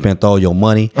come, you done spent all your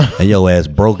money and your ass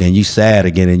broke and you sad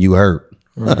again and you hurt.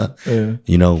 Right.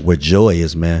 Yeah. Where joy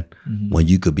is, man, when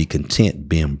you could be content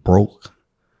being broke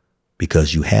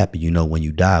because you happy, when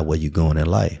you die, where you going in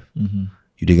life.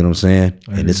 You dig what I'm saying?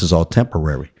 And this is all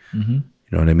temporary. You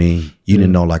know what I mean? You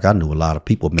didn't know, like I knew a lot of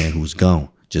people, man, who's gone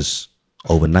just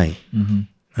overnight.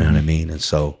 You know what I mean? And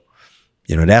so,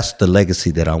 that's the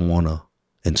legacy that I want to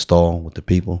install with the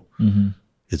people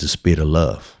is the spirit of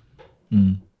love.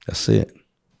 That's it.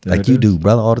 Like you do,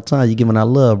 brother, all the time. You giving out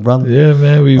love, brother. Yeah,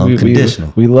 man.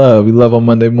 Unconditional. We love on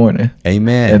Monday morning.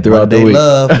 Amen. And throughout the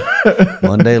week.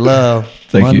 Monday love.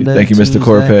 Thank you, Mr.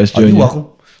 Corpuz Jr. Oh, you're welcome.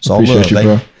 It's all Appreciate love, you, baby.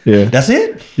 bro. Yeah. That's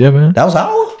it? Yeah, man. That was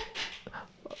all?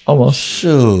 Almost.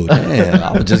 Shoot, man.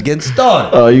 I was just getting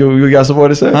started. Oh, you got some more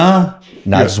to say? Huh?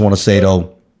 No, I just want to say,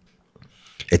 though,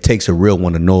 it takes a real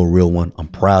one to know a real one. I'm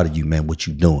proud of you, man, what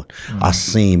you doing. I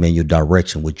seen, man, your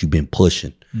direction, what you've been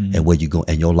pushing and where you going.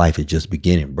 And your life is just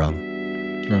beginning, brother.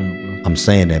 I'm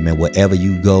saying that, man, wherever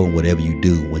you go and whatever you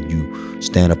do, when you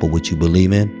stand up for what you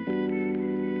believe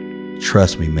in,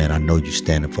 trust me, man, I know you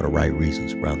standing for the right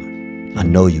reasons, brother. I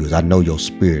know you. I know your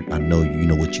spirit. I know you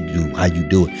know what you do, how you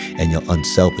do it, and you're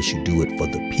unselfish. You do it for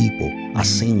the people. I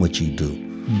seen what you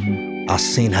do. I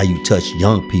seen how you touch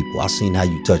young people. I seen how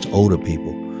you touch older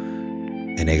people.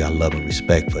 And they got love and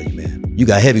respect for you, man. You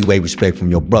got heavyweight respect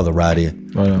from your brother right here.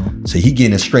 Right on. So he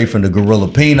getting it straight from the Gorilla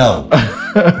Pino.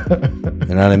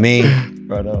 You know what I mean?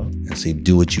 Right on. And see,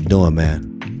 do what you're doing,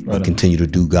 man. Right on. Continue to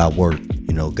do God's work.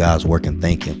 God's work, and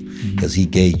thank him. Because he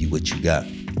gave you what you got.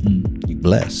 You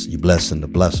bless. You blessing the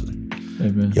blessing.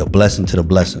 Amen. You're a blessing to the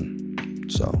blessing.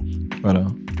 So. Right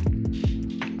on.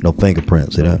 No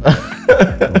fingerprints, see that?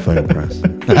 No fingerprints.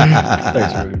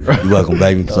 Thanks, Rudy. You're welcome,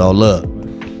 baby. It's all love.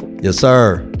 Yes,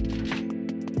 sir.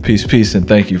 Peace, and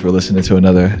thank you for listening to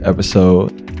another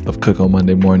episode of Cook on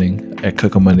Monday Morning. At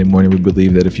Cook on Monday Morning, we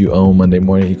believe that if you own Monday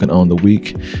morning, you can own the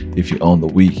week. If you own the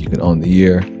week, you can own the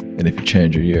year. And if you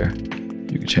change your year,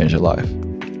 you can change your life.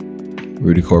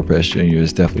 Rudy Corpuz Jr.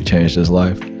 has definitely changed his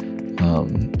life.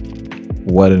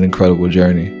 What an incredible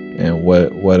journey, and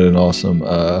what an awesome,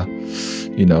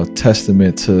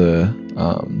 testament to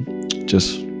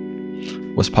just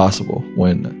what's possible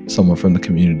when someone from the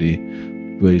community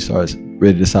really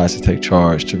decides to take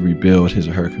charge to rebuild his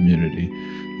or her community.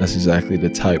 That's exactly the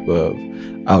type of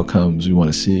outcomes we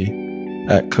want to see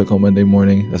at Cook on Monday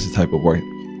Morning. That's the type of work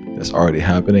that's already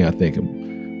happening. I think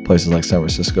in places like San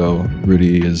Francisco,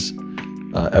 Rudy is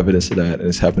evidence of that, and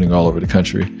it's happening all over the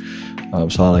country.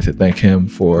 So I'd like to thank him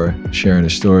for sharing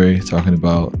his story, talking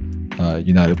about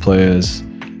United Playaz,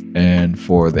 and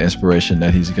for the inspiration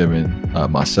that he's given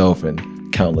myself and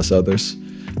countless others.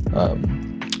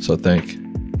 So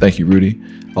thank you, Rudy.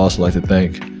 I'd also like to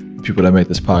thank the people that make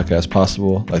this podcast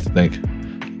possible. I'd like to thank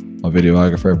my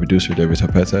videographer and producer, David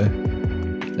Topete.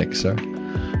 Thank you, sir.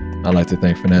 I'd like to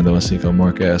thank Fernando Encico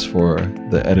Marquez for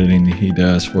the editing he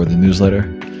does for the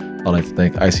newsletter. I'd like to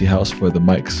thank Icy House for the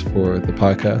mics for the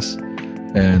podcast.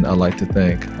 And I'd like to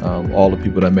thank all the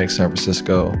people that make San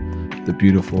Francisco the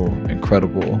beautiful,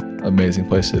 incredible, amazing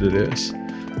place that it is.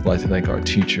 I'd like to thank our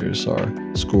teachers, our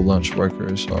school lunch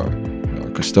workers, our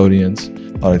custodians.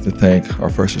 I'd like to thank our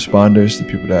first responders, the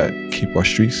people that keep our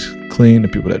streets clean, the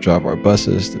people that drive our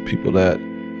buses, the people that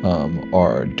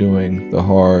are doing the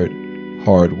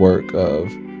hard work of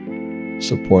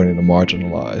supporting the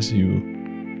marginalized.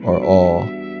 You are all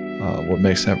what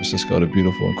makes San Francisco the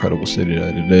beautiful, incredible city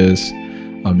that it is.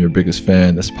 I'm your biggest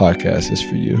fan. This podcast is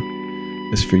for you.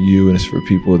 It's for you, and it's for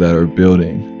people that are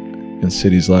building in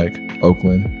cities like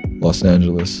Oakland, Los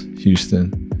Angeles,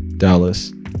 Houston,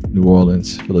 Dallas, New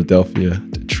Orleans, Philadelphia,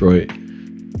 Detroit,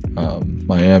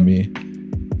 Miami,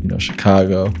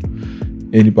 Chicago,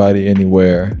 anybody,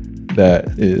 anywhere that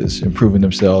is improving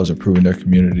themselves, improving their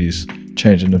communities,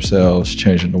 changing themselves,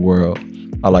 changing the world.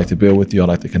 I'd like to build with you. I'd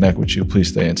like to connect with you. Please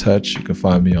stay in touch. You can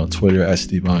find me on Twitter at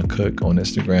Stevon Cook, on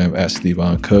Instagram at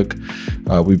Stevon Cook.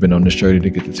 We've been on this journey to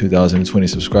get to 2,020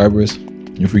 subscribers.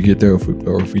 If we get there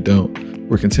or if we don't,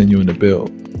 we're continuing to build,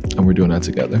 and we're doing that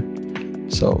together.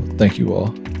 So thank you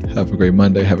all. Have a great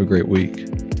Monday. Have a great week.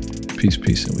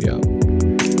 Peace, and we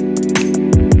out.